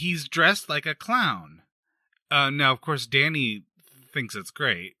else. He's dressed like a clown. Now, of course, Danny thinks it's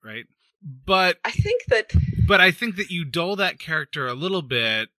great, right? But I think that you dull that character a little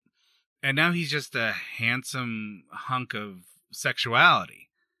bit, and now he's just a handsome hunk of sexuality.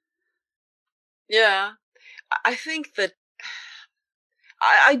 Yeah, I think that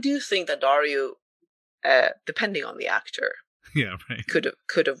I do think that Dario, depending on the actor, right,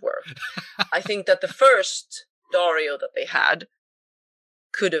 could have worked. I think that the first Dario that they had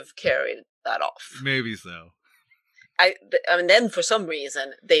could have carried that off. Maybe so. I mean, then for some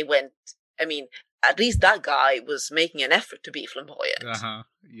reason they went. I mean, at least that guy was making an effort to be flamboyant.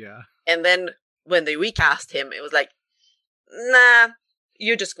 Yeah. And then when they recast him, it was like, nah.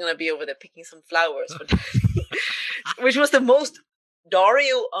 You're just going to be over there picking some flowers for Daddy. Which was the most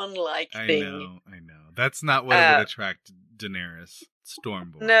Dario-unlike thing. I know. That's not what would attract Daenerys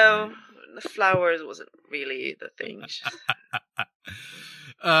Stormborn. No, right? The flowers wasn't really the thing.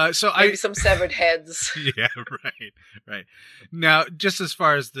 So maybe some severed heads. Yeah, right. Now, just as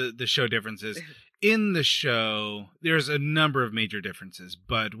far as the show differences, in the show, there's a number of major differences,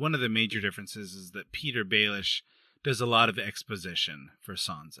 but one of the major differences is that Peter Baelish does a lot of exposition for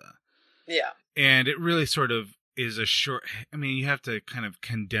Sansa. Yeah. And it really sort of is a short... I mean, you have to kind of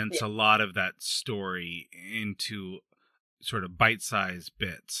condense a lot of that story into sort of bite-sized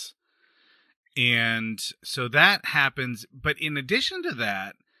bits. And so that happens. But in addition to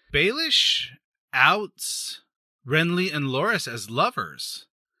that, Baelish outs Renly and Loras as lovers,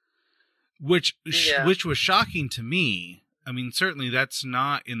 which was shocking to me. I mean, certainly that's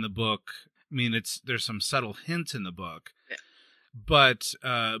not in the book. I mean, there's some subtle hints in the book, but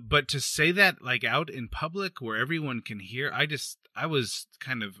to say that like out in public where everyone can hear, I was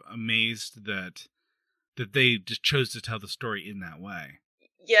kind of amazed that they just chose to tell the story in that way.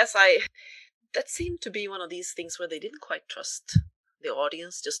 Yes, that seemed to be one of these things where they didn't quite trust the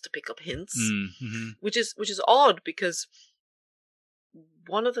audience just to pick up hints, which is odd, because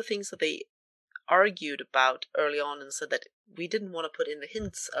one of the things that they argued about early on and said that we didn't want to put in the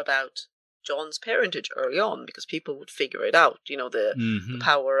hints about John's parentage early on because people would figure it out. You know, the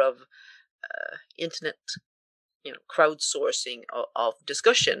power of internet, crowdsourcing of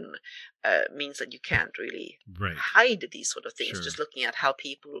discussion means that you can't really hide these sort of things. Sure. Just looking at how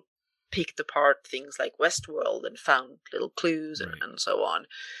people picked apart things like Westworld and found little clues and so on.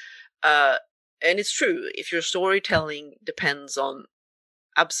 And it's true, if your storytelling depends on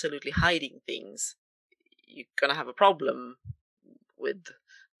absolutely hiding things, you're going to have a problem with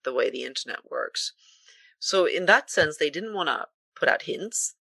the way the internet works. So in that sense, they didn't want to put out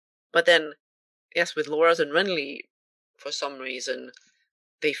hints. But then, yes, with Loras and Renly, for some reason,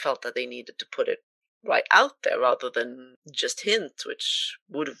 they felt that they needed to put it right out there rather than just hints, which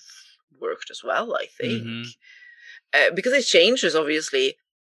would have worked as well, I think. Because it changes, obviously,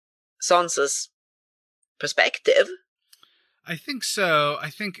 Sansa's perspective. I think so.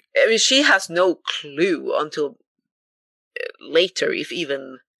 I mean, she has no clue until later, if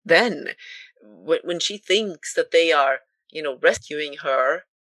even then, when she thinks that they are, rescuing her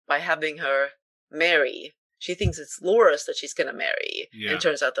by having her marry. She thinks it's Loras that she's going to marry. Yeah. And it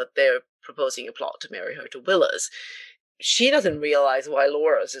turns out that they're proposing a plot to marry her to Willas. She doesn't realize why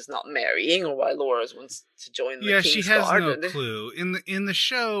Loras is not marrying or why Loras wants to join the King's Guard. Yeah, she has no clue. In the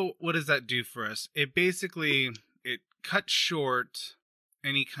show, what does that do for us? It basically... it cuts short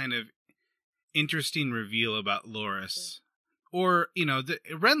any kind of interesting reveal about Loras. Or,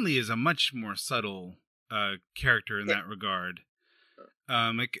 Renly is a much more subtle character in that regard.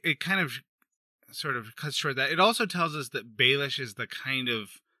 It kind of sort of cuts short that. It also tells us that Baelish is the kind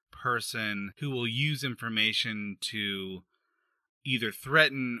of person who will use information to either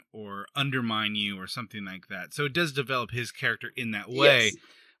threaten or undermine you or something like that. So it does develop his character in that way. Yes.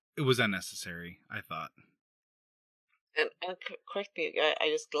 It was unnecessary, I thought. And correct me, I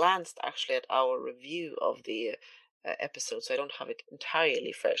just glanced actually at our review of the episode, so I don't have it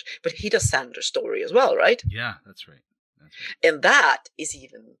entirely fresh. But he does Sandor's story as well, right? Yeah, that's right. And that is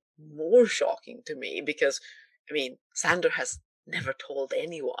even more shocking to me because, Sandor has never told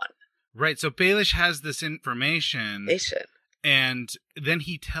anyone. Right, so Baelish has this information. And then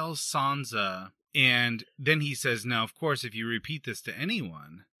he tells Sansa, and then he says, now, of course, if you repeat this to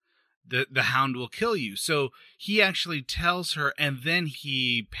anyone... The Hound will kill you. So he actually tells her, and then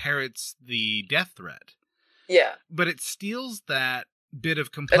he parrots the death threat. Yeah. But it steals that bit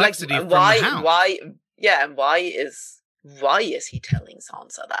of complexity from the Hound. And why is he telling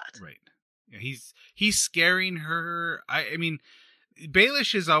Sansa that? Right. Yeah, he's scaring her. I mean,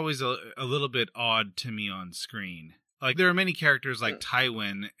 Baelish is always a little bit odd to me on screen. Like, there are many characters like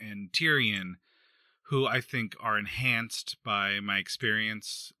Tywin and Tyrion who I think are enhanced by my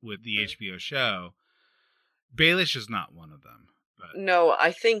experience with the HBO show. Baelish is not one of them. But... No,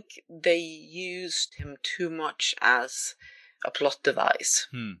 I think they used him too much as a plot device.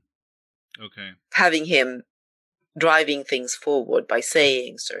 Okay. Having him driving things forward by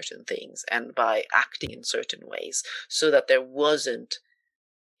saying certain things and by acting in certain ways so that there wasn't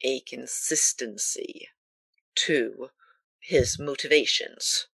a consistency to his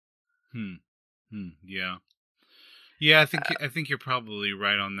motivations. Yeah. I think you're probably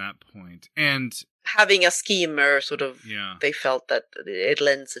right on that point. And having a schemer, sort of, they felt that it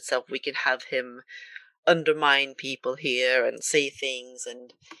lends itself. We can have him undermine people here and say things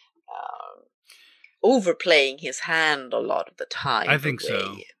and overplaying his hand a lot of the time. I think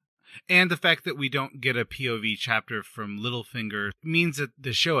so. And the fact that we don't get a POV chapter from Littlefinger means that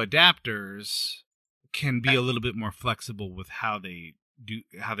the show adapters can be a little bit more flexible with how they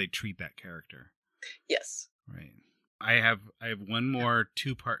treat that character. Yes. Right. I have one more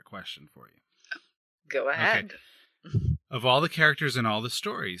 2-part question for you. Go ahead. Okay. Of all the characters in all the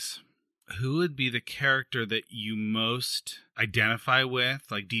stories, who would be the character that you most identify with,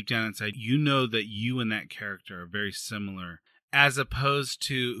 like deep down inside, that you and that character are very similar, as opposed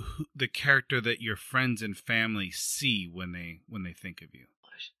to the character that your friends and family see when they think of you?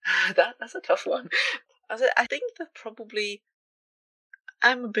 That's a tough one. I think that probably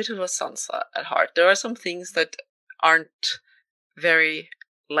I'm a bit of a Sansa at heart. There are some things that aren't very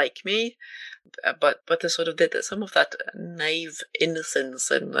like me, but the sort of some of that naive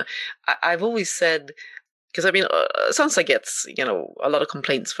innocence, and I've always said, because I mean, Sansa gets a lot of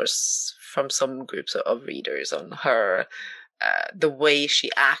complaints from some groups of readers on her. The way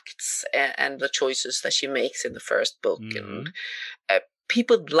she acts and the choices that she makes in the first book. Mm-hmm. And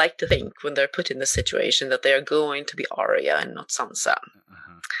people like to think when they're put in this situation that they are going to be Arya and not Sansa.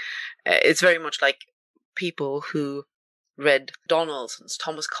 Uh-huh. It's very much like people who read Donaldson's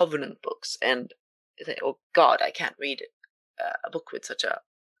Thomas Covenant books and say, oh God, I can't read a book with such a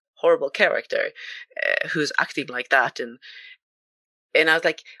horrible character who's acting like that. And I was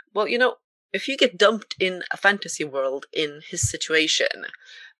like, well, if you get dumped in a fantasy world in his situation,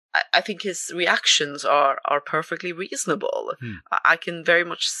 I think his reactions are perfectly reasonable. I can very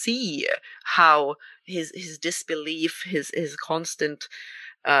much see how his disbelief, his constant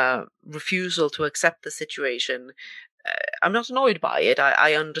refusal to accept the situation, I'm not annoyed by it.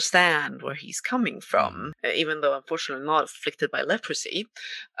 I understand where he's coming from, even though unfortunately not afflicted by leprosy.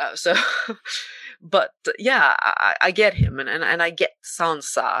 But yeah, I get him, and I get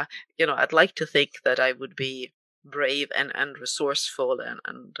Sansa. I'd like to think that I would be brave and resourceful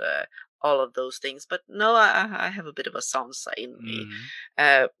and all of those things, but no, I have a bit of a Sansa in me.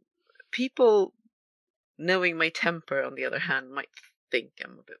 People knowing my temper, on the other hand, might think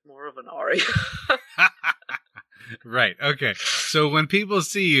I'm a bit more of an Arya. Right. Okay. So when people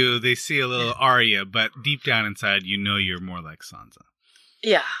see you, they see a little Arya, but deep down inside, you're more like Sansa.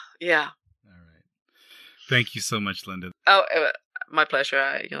 Yeah. All right. Thank you so much, Linda. Oh, my pleasure.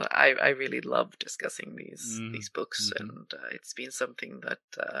 I really love discussing these books, and it's been something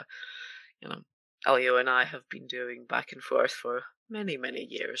that Elio and I have been doing back and forth for many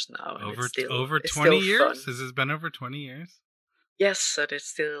years now. And over 20 years? Has this been over 20 years? Yes, and it's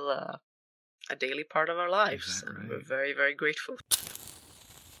still a daily part of our lives, and we're very, very grateful.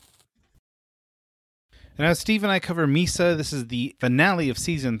 And now Steve and I cover Misa. This is the finale of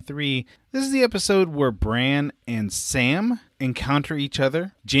Season 3. This is the episode where Bran and Sam encounter each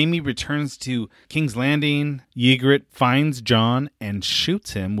other. Jaime returns to King's Landing. Ygritte finds Jon and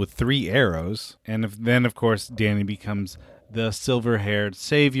shoots him with 3 arrows. And then, of course, Dany becomes the silver-haired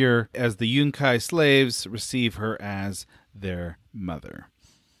savior as the Yunkai slaves receive her as their mother.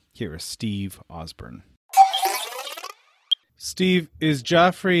 Here is Steve Osborne. Steve, is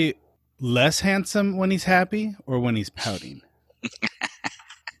Joffrey less handsome when he's happy or when he's pouting?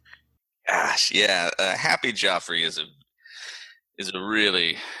 Gosh, yeah. Happy Joffrey is a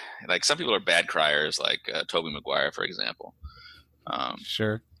really, like, some people are bad criers, like Tobey Maguire, for example.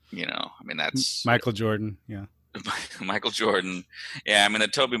 Sure. I mean, that's Michael Jordan. Yeah. Michael Jordan. Yeah, I mean, the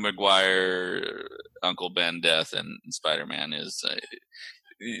Tobey Maguire Uncle Ben death in Spider-Man is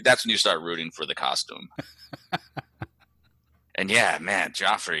that's when you start rooting for the costume. And yeah, man,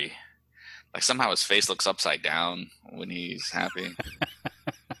 Joffrey, like, somehow his face looks upside down when he's happy.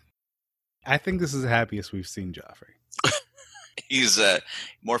 I think this is the happiest we've seen Joffrey. He's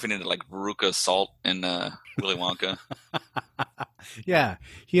morphing into like Veruca Salt in Willy Wonka. Yeah,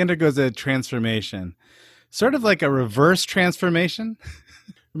 he undergoes a transformation. Sort of like a reverse transformation.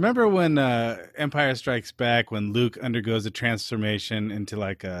 Remember when Empire Strikes Back, when Luke undergoes a transformation into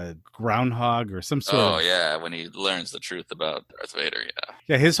like a groundhog or some sort of... Oh, yeah, when he learns the truth about Darth Vader, yeah.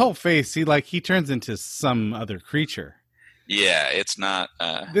 Yeah, his whole face, he turns into some other creature. Yeah, it's not...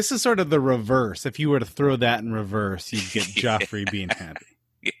 This is sort of the reverse. If you were to throw that in reverse, you'd get Joffrey being happy.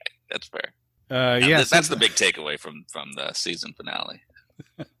 Yeah, that's fair. Yeah, that's the big takeaway from the season finale.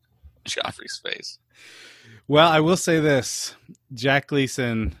 Joffrey's face. Well, I will say this. Jack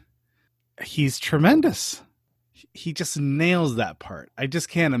Gleason, he's tremendous. He just nails that part. I just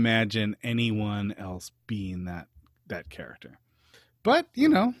can't imagine anyone else being that character. But,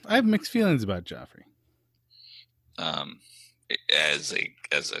 I have mixed feelings about Joffrey. As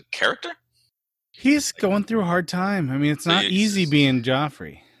a character? He's going through a hard time. I mean, it's not easy being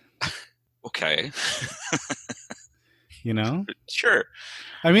Joffrey. Okay. Sure.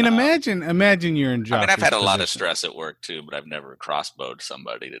 I mean, imagine you're in Joffrey's I mean, I've had a lot of position. stress at work, too, but I've never crossbowed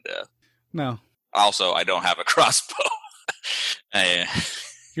somebody to death. No. Also, I don't have a crossbow.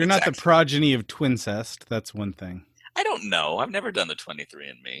 You're not the progeny of Twincest. That's one thing. I don't know. I've never done the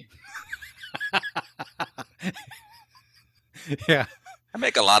 23andMe. Yeah. I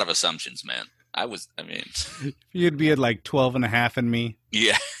make a lot of assumptions, man. You'd be at like 12 and a half in me.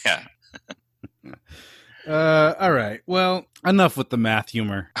 Yeah. All right. Well, enough with the math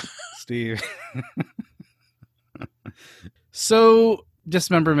humor, Steve. So,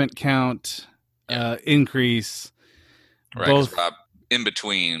 dismemberment count, increase. Right, both. Rob, in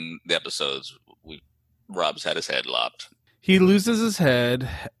between the episodes, Rob's had his head lopped. He loses his head,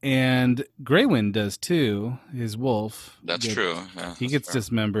 and Greywind does too, his wolf. That's true. Yeah, he gets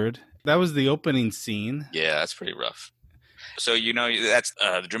dismembered. That was the opening scene. Yeah, that's pretty rough. So, that's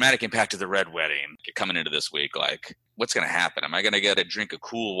the dramatic impact of the Red Wedding. You're coming into this week, like, what's going to happen? Am I going to get a drink of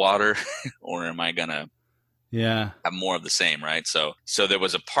cool water, or am I going to have more of the same, right? So there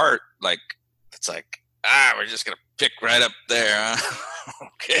was a part, like, it's like, we're just going to pick right up there. Huh?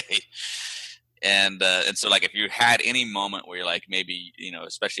 Okay. And so, like, if you had any moment where you're like, maybe,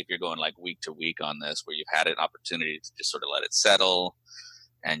 especially if you're going like week to week on this, where you've had an opportunity to just sort of let it settle,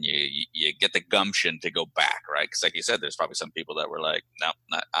 and you get the gumption to go back, right? Because, like you said, there's probably some people that were like, no,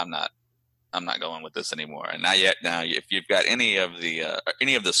 I'm not going with this anymore. And now, if you've got any of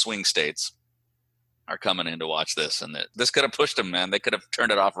the swing states are coming in to watch this, and this could have pushed them, man. They could have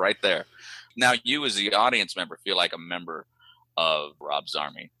turned it off right there. Now, you as the audience member feel like a member of Rob's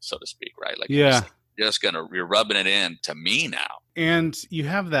army, so to speak, right? Like, you're rubbing it in to me now. And you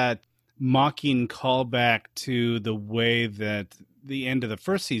have that mocking callback to the way that the end of the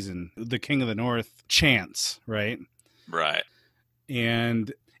first season, the King of the North chants, right? Right.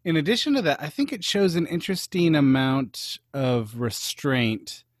 And in addition to that, I think it shows an interesting amount of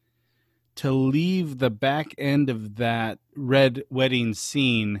restraint to leave the back end of that Red Wedding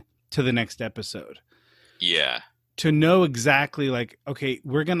scene to the next episode. Yeah. To know exactly, like, okay,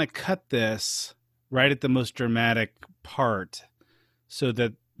 we're going to cut this right at the most dramatic part so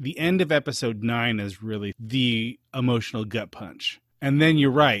that the end of episode 9 is really the emotional gut punch. And then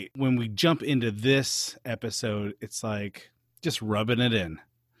you're right. When we jump into this episode, it's like just rubbing it in.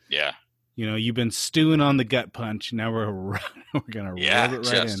 Yeah. You've been stewing on the gut punch. Now we're going to rub it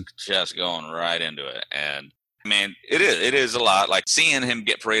right in. Just going right into it. And, man, it is a lot. Like, seeing him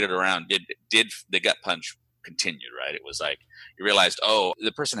get paraded around did the gut punch continued, right? It was like you realized,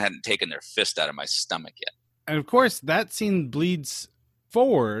 the person hadn't taken their fist out of my stomach yet. And of course, that scene bleeds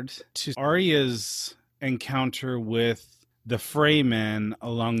forward to Arya's encounter with the Freymen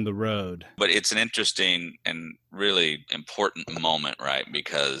along the road. But it's an interesting and really important moment, right?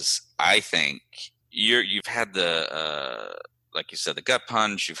 Because I think you've had the like you said, the gut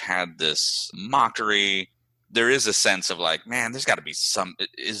punch. You've had this mockery. There is a sense of like, man, there's got to be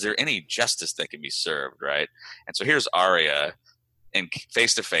is there any justice that can be served, right? And so here's Arya in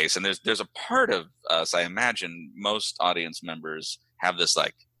face to face, and there's a part of us, I imagine most audience members have this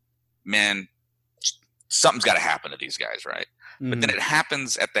like, man, something's got to happen to these guys, right? Mm-hmm. But then it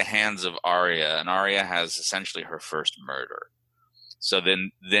happens at the hands of Arya, and Arya has essentially her first murder. So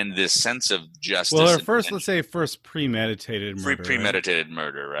then this sense of justice. Well, let's say premeditated murder. Premeditated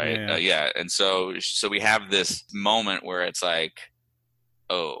murder, right? Yeah. And so we have this moment where it's like,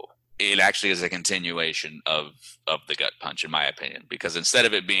 it actually is a continuation of the gut punch, in my opinion, because instead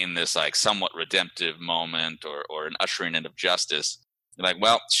of it being this like somewhat redemptive moment or an ushering in of justice, you're like,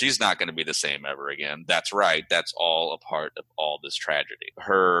 well, she's not going to be the same ever again. That's right. That's all a part of all this tragedy.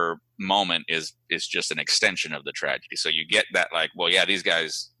 Her moment is just an extension of the tragedy. So you get that like, well, yeah, these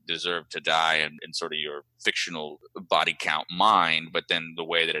guys deserve to die in sort of your fictional body count mind, but then the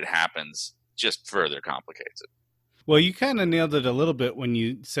way that it happens just further complicates it. Well, you kind of nailed it a little bit when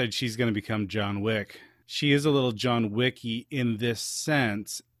you said she's going to become John Wick. She is a little John Wicky in this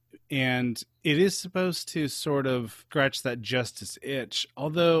sense. And it is supposed to sort of scratch that justice itch.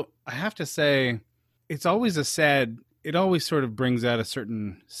 Although I have to say, it always sort of brings out a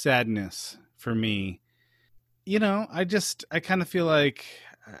certain sadness for me. I kind of feel like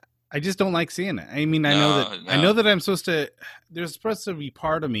I just don't like seeing it. I mean, I know that there's supposed to be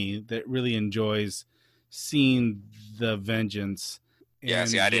part of me that really enjoys seeing the vengeance. Yeah,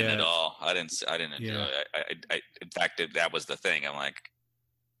 see, I didn't at all. I didn't enjoy it. I in fact, that was the thing. I'm like,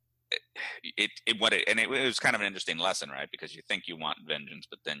 it was kind of an interesting lesson, right? Because you think you want vengeance,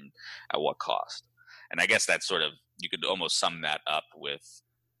 but then at what cost? And I guess that's sort of, you could almost sum that up with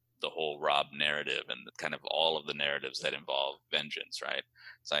the whole Rob narrative and kind of all of the narratives that involve vengeance, right?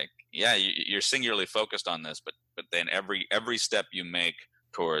 It's like, yeah, you're singularly focused on this, but then every step you make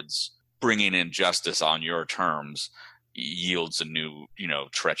towards bringing in justice on your terms yields a new,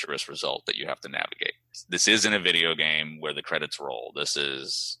 treacherous result that you have to navigate. This isn't a video game where the credits roll.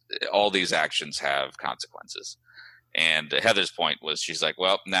 All these actions have consequences. And Heather's point was, she's like,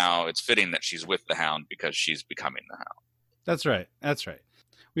 well, now it's fitting that she's with the Hound because she's becoming the Hound. That's right.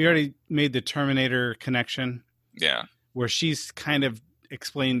 We already made the Terminator connection. Yeah. Where she's kind of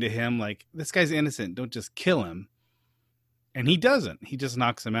explained to him, like, this guy's innocent. Don't just kill him. And he doesn't. He just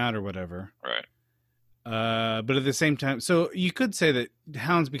knocks him out or whatever. Right. But at the same time, so you could say that the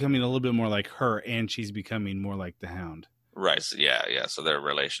Hound's becoming a little bit more like her and she's becoming more like the Hound. Right. So, yeah. So their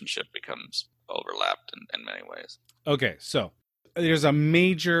relationship becomes overlapped in many ways. Okay, so there's a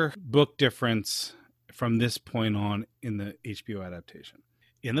major book difference from this point on in the HBO adaptation.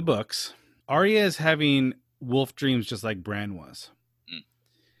 In the books, Arya is having wolf dreams just like Bran was.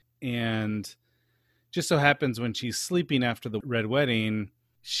 And just so happens when she's sleeping after the Red Wedding,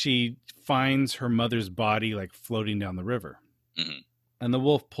 she finds her mother's body like floating down the river. Mm-hmm. And the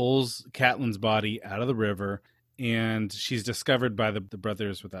wolf pulls Catelyn's body out of the river, and she's discovered by the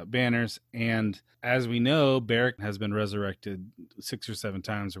Brothers Without Banners. And as we know, Beric has been resurrected 6 or 7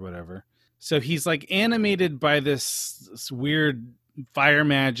 times or whatever. So he's like animated by this weird fire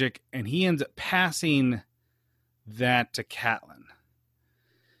magic, and he ends up passing that to Catelyn.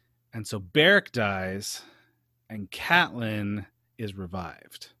 And so Beric dies, and Catelyn is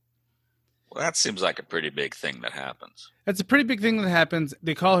revived. Well, that seems like a pretty big thing that happens. That's a pretty big thing that happens.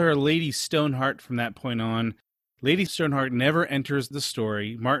 They call her Lady Stoneheart from that point on. Lady Stoneheart never enters the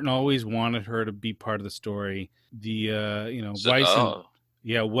story. Martin always wanted her to be part of the story. Weiss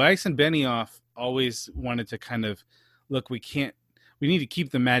and Benioff always wanted to kind of, look, we need to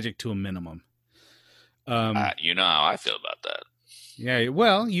keep the magic to a minimum. You know how I feel about that. Yeah,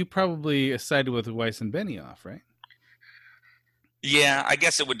 well, you probably sided with Weiss and Benioff, right? Yeah, I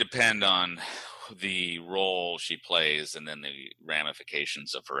guess it would depend on the role she plays and then the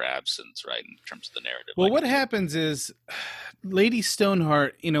ramifications of her absence, right, in terms of the narrative. Well, what happens is Lady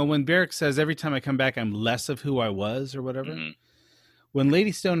Stoneheart, when Beric says, every time I come back, I'm less of who I was or whatever. Mm-hmm. When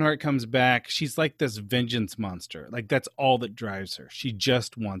Lady Stoneheart comes back, she's like this vengeance monster. Like, that's all that drives her. She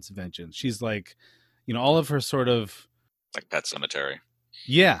just wants vengeance. She's like, all of her sort of... Like Pet Sematary.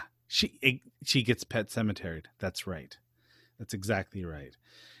 Yeah. She gets Pet Cemeteried. That's right. That's exactly right.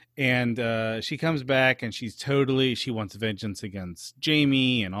 And she comes back and she wants vengeance against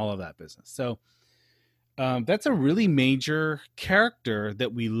Jaime and all of that business. So that's a really major character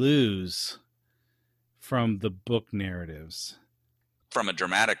that we lose from the book narratives. From a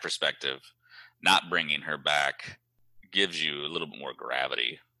dramatic perspective, not bringing her back gives you a little bit more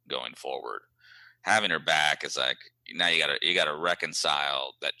gravity going forward. Having her back is like, now you gotta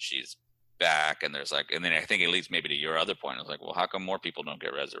reconcile that she's back, and then I think it leads maybe to your other point. It's like, well, how come more people don't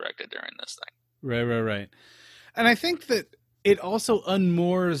get resurrected during this thing? Right. And I think that it also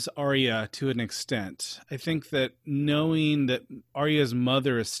unmoors Arya to an extent. I think that knowing that Arya's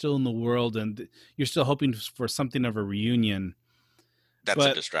mother is still in the world and you're still hoping for something of a reunion. That's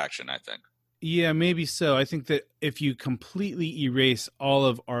a distraction, I think. Yeah, maybe so. I think that if you completely erase all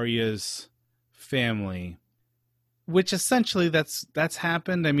of Arya's family, which essentially that's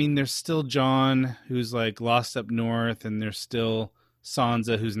happened. I mean, there's still Jon, who's like lost up north, and there's still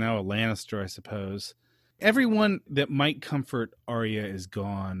Sansa, who's now a Lannister, I suppose. Everyone that might comfort Arya is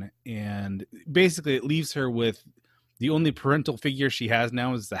gone, and basically it leaves her with the only parental figure she has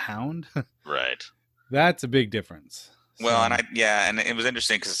now is the Hound. Right. That's a big difference. Well, and it was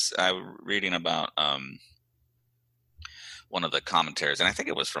interesting because I was reading about one of the commentaries, and I think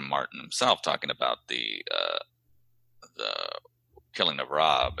it was from Martin himself, talking about the killing of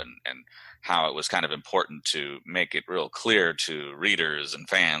Robb and how it was kind of important to make it real clear to readers and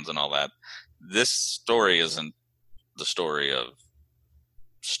fans and all that. This story isn't the story of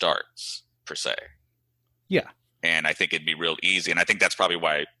Starks per se. Yeah. And I think it'd be real easy. And I think that's probably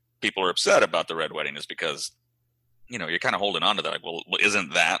why people are upset about the Red Wedding, is because, you're kind of holding on to that. Like, well,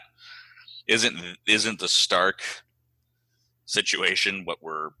 isn't the Stark situation what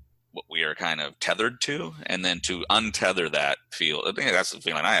we are kind of tethered to? And then to untether that I think that's the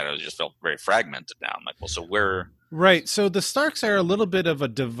feeling I had. I just felt very fragmented now. I'm like, well, so where... Right. So the Starks are a little bit of a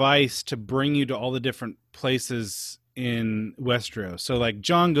device to bring you to all the different places in Westeros. So like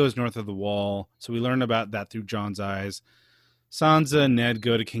Jon goes north of the Wall. So we learn about that through Jon's eyes. Sansa and Ned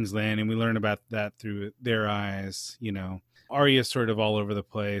go to King's Landing. We learn about that through their eyes. Arya's sort of all over the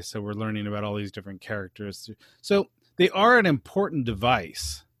place. So we're learning about all these different characters. So they are an important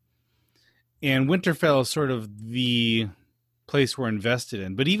device. And Winterfell is sort of the place we're invested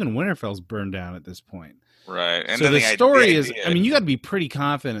in. But even Winterfell's burned down at this point. Right. And so the story is, you got to be pretty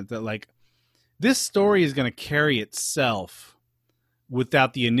confident that like this story is going to carry itself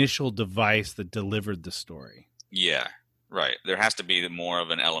without the initial device that delivered the story. Yeah, right. There has to be more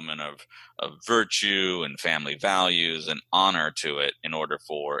of an element of virtue and family values and honor to it in order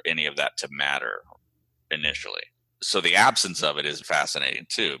for any of that to matter initially. So the absence of it is fascinating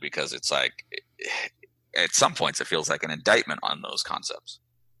too, because it's like at some points it feels like an indictment on those concepts.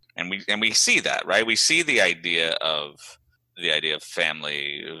 And we see that, right? We see the idea of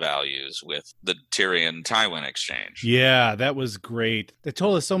family values with the Tyrion-Tywin exchange. Yeah, that was great. It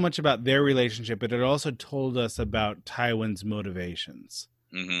told us so much about their relationship, but it also told us about Tywin's motivations.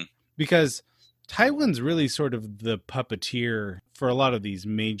 Mm-hmm. Because Tywin's really sort of the puppeteer for a lot of these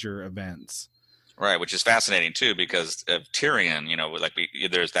major events. Right, which is fascinating too, because of Tyrion,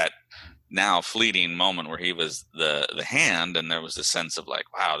 there's that now fleeting moment where he was the hand, and there was this sense of like,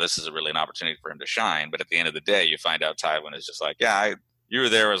 wow, this is really an opportunity for him to shine. But at the end of the day, you find out Tywin is just like, yeah, you were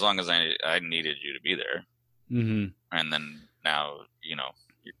there as long as I needed you to be there. Mm-hmm. And then now,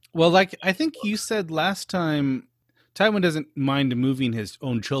 Well, like I think you said last time, Tywin doesn't mind moving his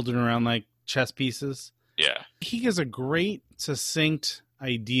own children around like chess pieces. Yeah. He has a great, succinct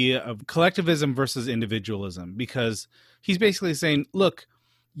idea of collectivism versus individualism, because he's basically saying, look,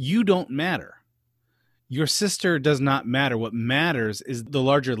 you don't matter. Your sister does not matter. What matters is the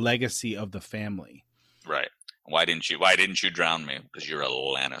larger legacy of the family. Right. Why didn't you drown me? Because you're a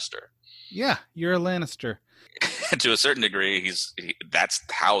Lannister. Yeah, you're a Lannister. To a certain degree,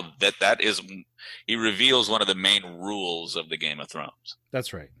 he reveals one of the main rules of the Game of Thrones.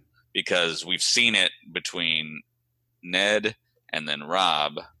 That's right. Because we've seen it between Ned and then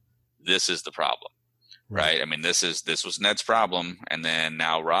Robb. This is the problem. Right. I mean, this was Ned's problem. And then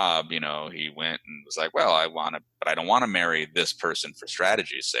now Robb, he went and was like, well, but I don't want to marry this person for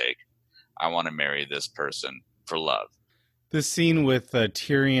strategy's sake. I want to marry this person for love. This scene with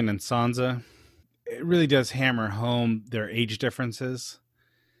Tyrion and Sansa, it really does hammer home their age differences.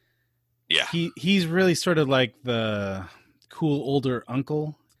 Yeah. He's really sort of like the cool older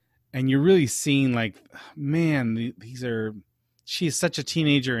uncle. And you're really seeing like, man, she's such a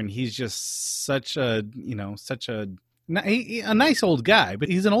teenager and he's just such a nice old guy, but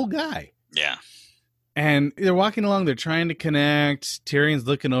he's an old guy. Yeah. And they're walking along, they're trying to connect. Tyrion's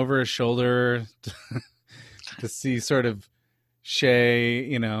looking over his shoulder to see sort of Shay,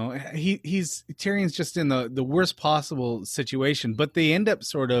 Tyrion's just in the worst possible situation, but they end up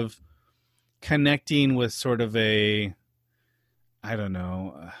sort of connecting with sort of a, I don't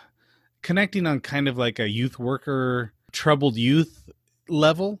know, connecting on kind of like a youth worker, troubled youth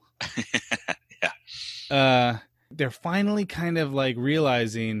level. Yeah. They're finally kind of like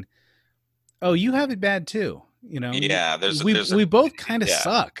realizing, oh, you have it bad too. Yeah. We both kind of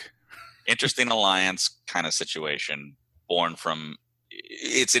suck. Interesting alliance kind of situation born from,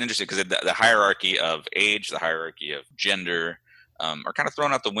 it's interesting because the hierarchy of age, the hierarchy of gender are kind of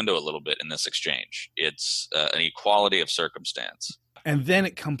thrown out the window a little bit in this exchange. It's an equality of circumstance. And then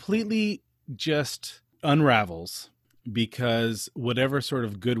it completely just unravels because whatever sort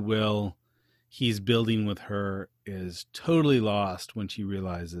of goodwill he's building with her is totally lost when she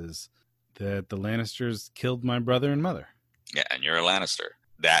realizes that the Lannisters killed my brother and mother. Yeah, and you're a Lannister.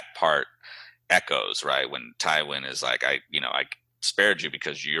 That part echoes, right? When Tywin is like, I spared you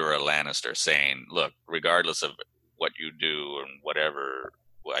because you're a Lannister, saying, look, regardless of what you do and whatever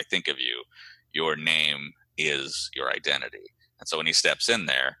I think of you, your name is your identity. And so when he steps in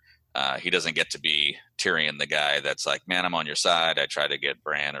there, he doesn't get to be Tyrion, the guy that's like, man, I'm on your side. I try to get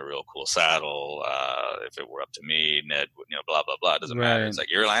Bran a real cool saddle. If it were up to me, Ned, blah, blah, blah. It doesn't matter. It's like,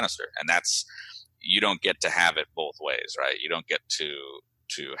 you're a Lannister. And you don't get to have it both ways, right? You don't get to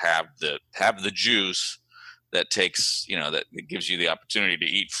have the juice that takes, that gives you the opportunity to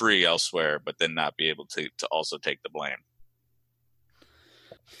eat free elsewhere, but then not be able to also take the blame.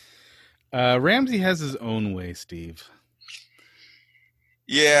 Ramsay has his own way, Steve.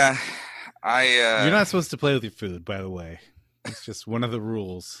 Yeah, You're not supposed to play with your food, by the way. It's just one of the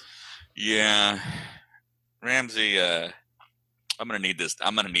rules. Yeah, Ramsay. I'm gonna need this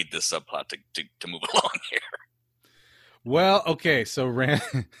subplot to move along here. Well, okay, so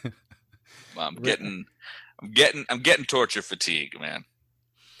I'm getting torture fatigue, man.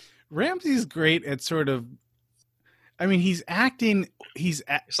 Ramsay's great at sort of. I mean, he's acting. He's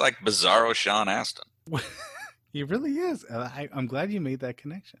like Bizarro Sean Astin. He really is. I'm glad you made that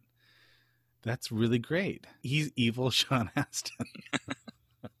connection. That's really great. He's evil Sean Astin.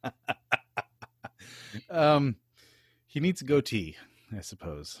 He needs a goatee, I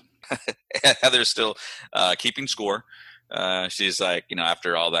suppose. Heather's still keeping score. She's like,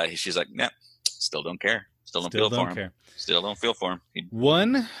 after all that, she's like, nah, still don't care. Still don't feel for him. Still don't feel for him.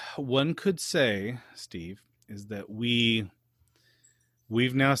 One could say, Steve, is that we've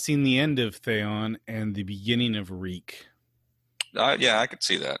now seen the end of Theon and the beginning of Reek. Yeah, I could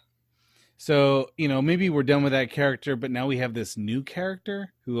see that. So, maybe we're done with that character, but now we have this new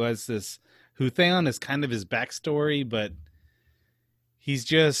character who Theon is kind of his backstory, but he's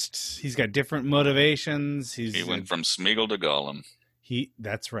got different motivations. He went from Smeagol to Gollum.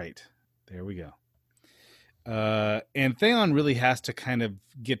 That's right. There we go. And Theon really has to kind of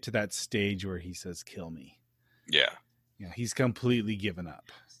get to that stage where he says, kill me. Yeah. Yeah, he's completely given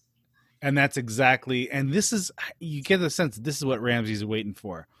up. And that's exactly, and you get the sense this is what Ramsay's waiting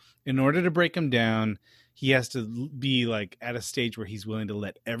for. In order to break him down, he has to be like at a stage where he's willing to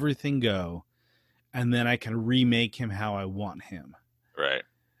let everything go, and then I can remake him how I want him. Right.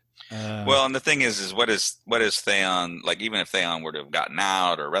 Well, and the thing is what is Theon, like, even if Theon were to have gotten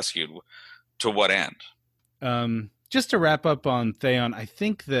out or rescued, to what end? Just to wrap up on Theon, I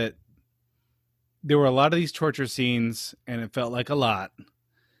think that there were a lot of these torture scenes, and it felt like a lot.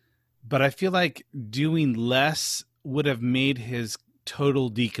 But I feel like doing less would have made his total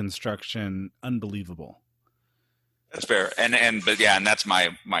deconstruction unbelievable. That's fair. And that's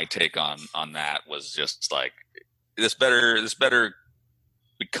my take on that, was just like, this better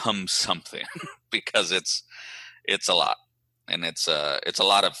become something because it's a lot. And it's a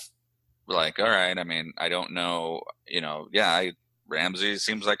lot of, like, all right, I mean, I don't know, Ramsay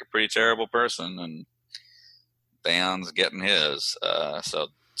seems like a pretty terrible person, and Theon's getting his.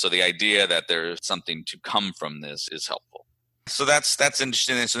 So the idea that there's something to come from this is helpful. So that's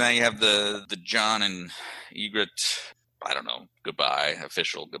interesting. And so now you have the Jon and Ygritte, I don't know, goodbye,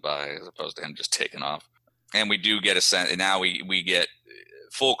 official goodbye, as opposed to him just taking off. And we do get a sense, and now we get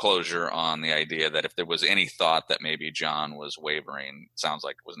full closure on the idea that if there was any thought that maybe Jon was wavering, it sounds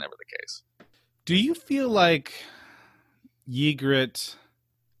like it was never the case. Do you feel like Ygritte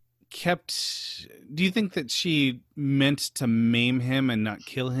do you think that she meant to maim him and not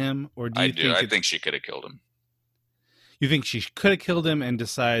kill him? Or do you I think she could have killed him. You think she could have killed him and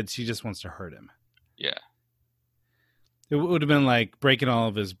decides she just wants to hurt him? Yeah. It would have been like breaking all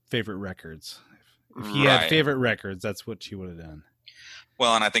of his favorite records. If he had favorite records, that's what she would have done.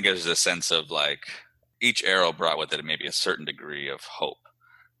 Well, and I think there's a sense of, like, each arrow brought with it maybe a certain degree of hope.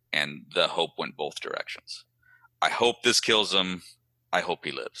 And the hope went both directions. I hope this kills him. I hope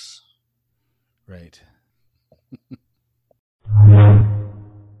he lives. Right.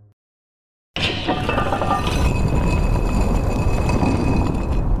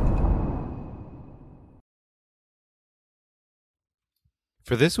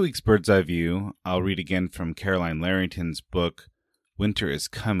 For this week's Bird's Eye View, I'll read again from Caroline Larrington's book, Winter is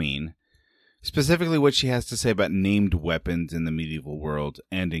Coming, specifically what she has to say about named weapons in the medieval world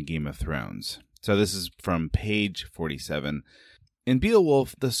and in Game of Thrones. So this is from page 47. In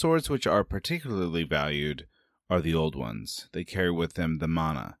Beowulf, the swords which are particularly valued are the old ones. They carry with them the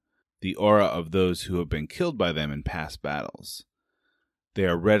mana, the aura of those who have been killed by them in past battles. They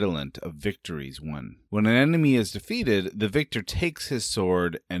are redolent of victories won. When an enemy is defeated, the victor takes his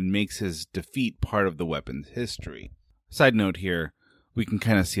sword and makes his defeat part of the weapon's history. Side note here, we can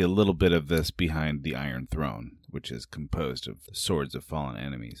kind of see a little bit of this behind the Iron Throne, which is composed of the swords of fallen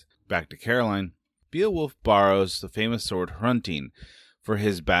enemies. Back to Caroline. Beowulf borrows the famous sword Hrunting for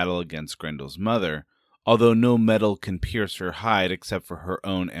his battle against Grendel's mother, although no metal can pierce her hide except for her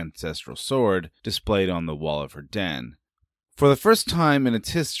own ancestral sword displayed on the wall of her den. For the first time in its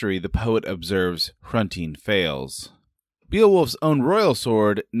history, the poet observes Hrunting fails. Beowulf's own royal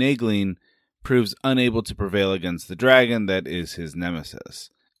sword, Naegling, proves unable to prevail against the dragon that is his nemesis,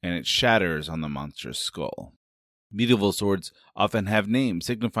 and it shatters on the monster's skull. Medieval swords often have names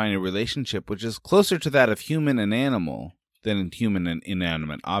signifying a relationship which is closer to that of human and animal than in human and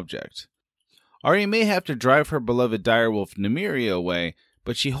inanimate object. Arya may have to drive her beloved direwolf Nymeria away,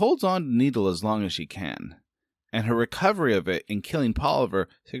 but she holds on to the needle as long as she can, and her recovery of it in killing Polliver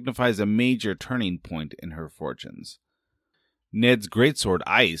signifies a major turning point in her fortunes. Ned's greatsword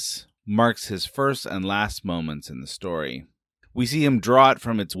Ice marks his first and last moments in the story. We see him draw it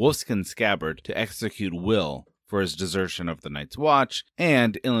from its wolfskin scabbard to execute Will for his desertion of the Night's Watch,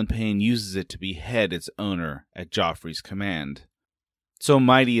 and Ilan Payne uses it to behead its owner at Joffrey's command. So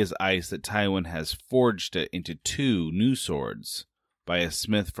mighty is Ice that Tywin has forged it into 2 new swords by a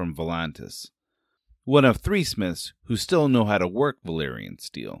smith from Volantis, one of 3 smiths who still know how to work Valyrian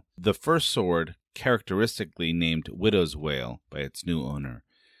steel. The first sword, characteristically named Widow's Wail by its new owner,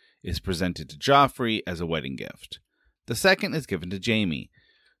 is presented to Joffrey as a wedding gift. The second is given to Jaime,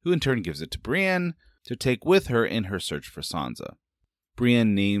 who in turn gives it to Brienne to take with her in her search for Sansa.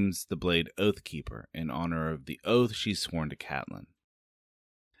 Brienne names the blade Oathkeeper in honor of the oath she's sworn to Catelyn.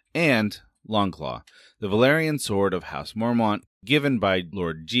 And Longclaw, the Valyrian sword of House Mormont, given by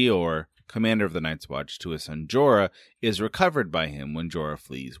Lord Jeor, commander of the Night's Watch, to his son Jorah, is recovered by him when Jorah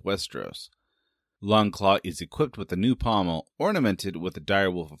flees Westeros. Longclaw is equipped with a new pommel, ornamented with the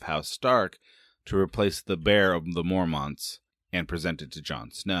direwolf of House Stark, to replace the bear of the Mormonts, and presented to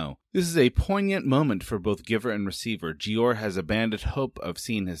Jon Snow. This is a poignant moment for both giver and receiver. Jeor has abandoned hope of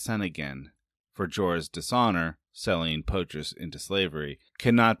seeing his son again, for Jorah's dishonor, selling poachers into slavery,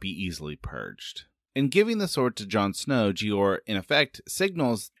 cannot be easily purged. In giving the sword to Jon Snow, Jeor, in effect,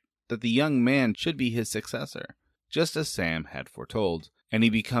 signals that the young man should be his successor, just as Sam had foretold. and he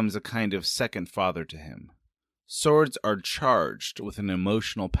becomes a kind of second father to him. Swords are charged with an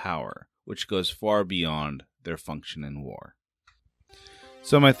emotional power, which goes far beyond their function in war.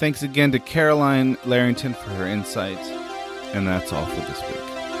 So my thanks again to Caroline Larrington for her insights, and that's all for this week.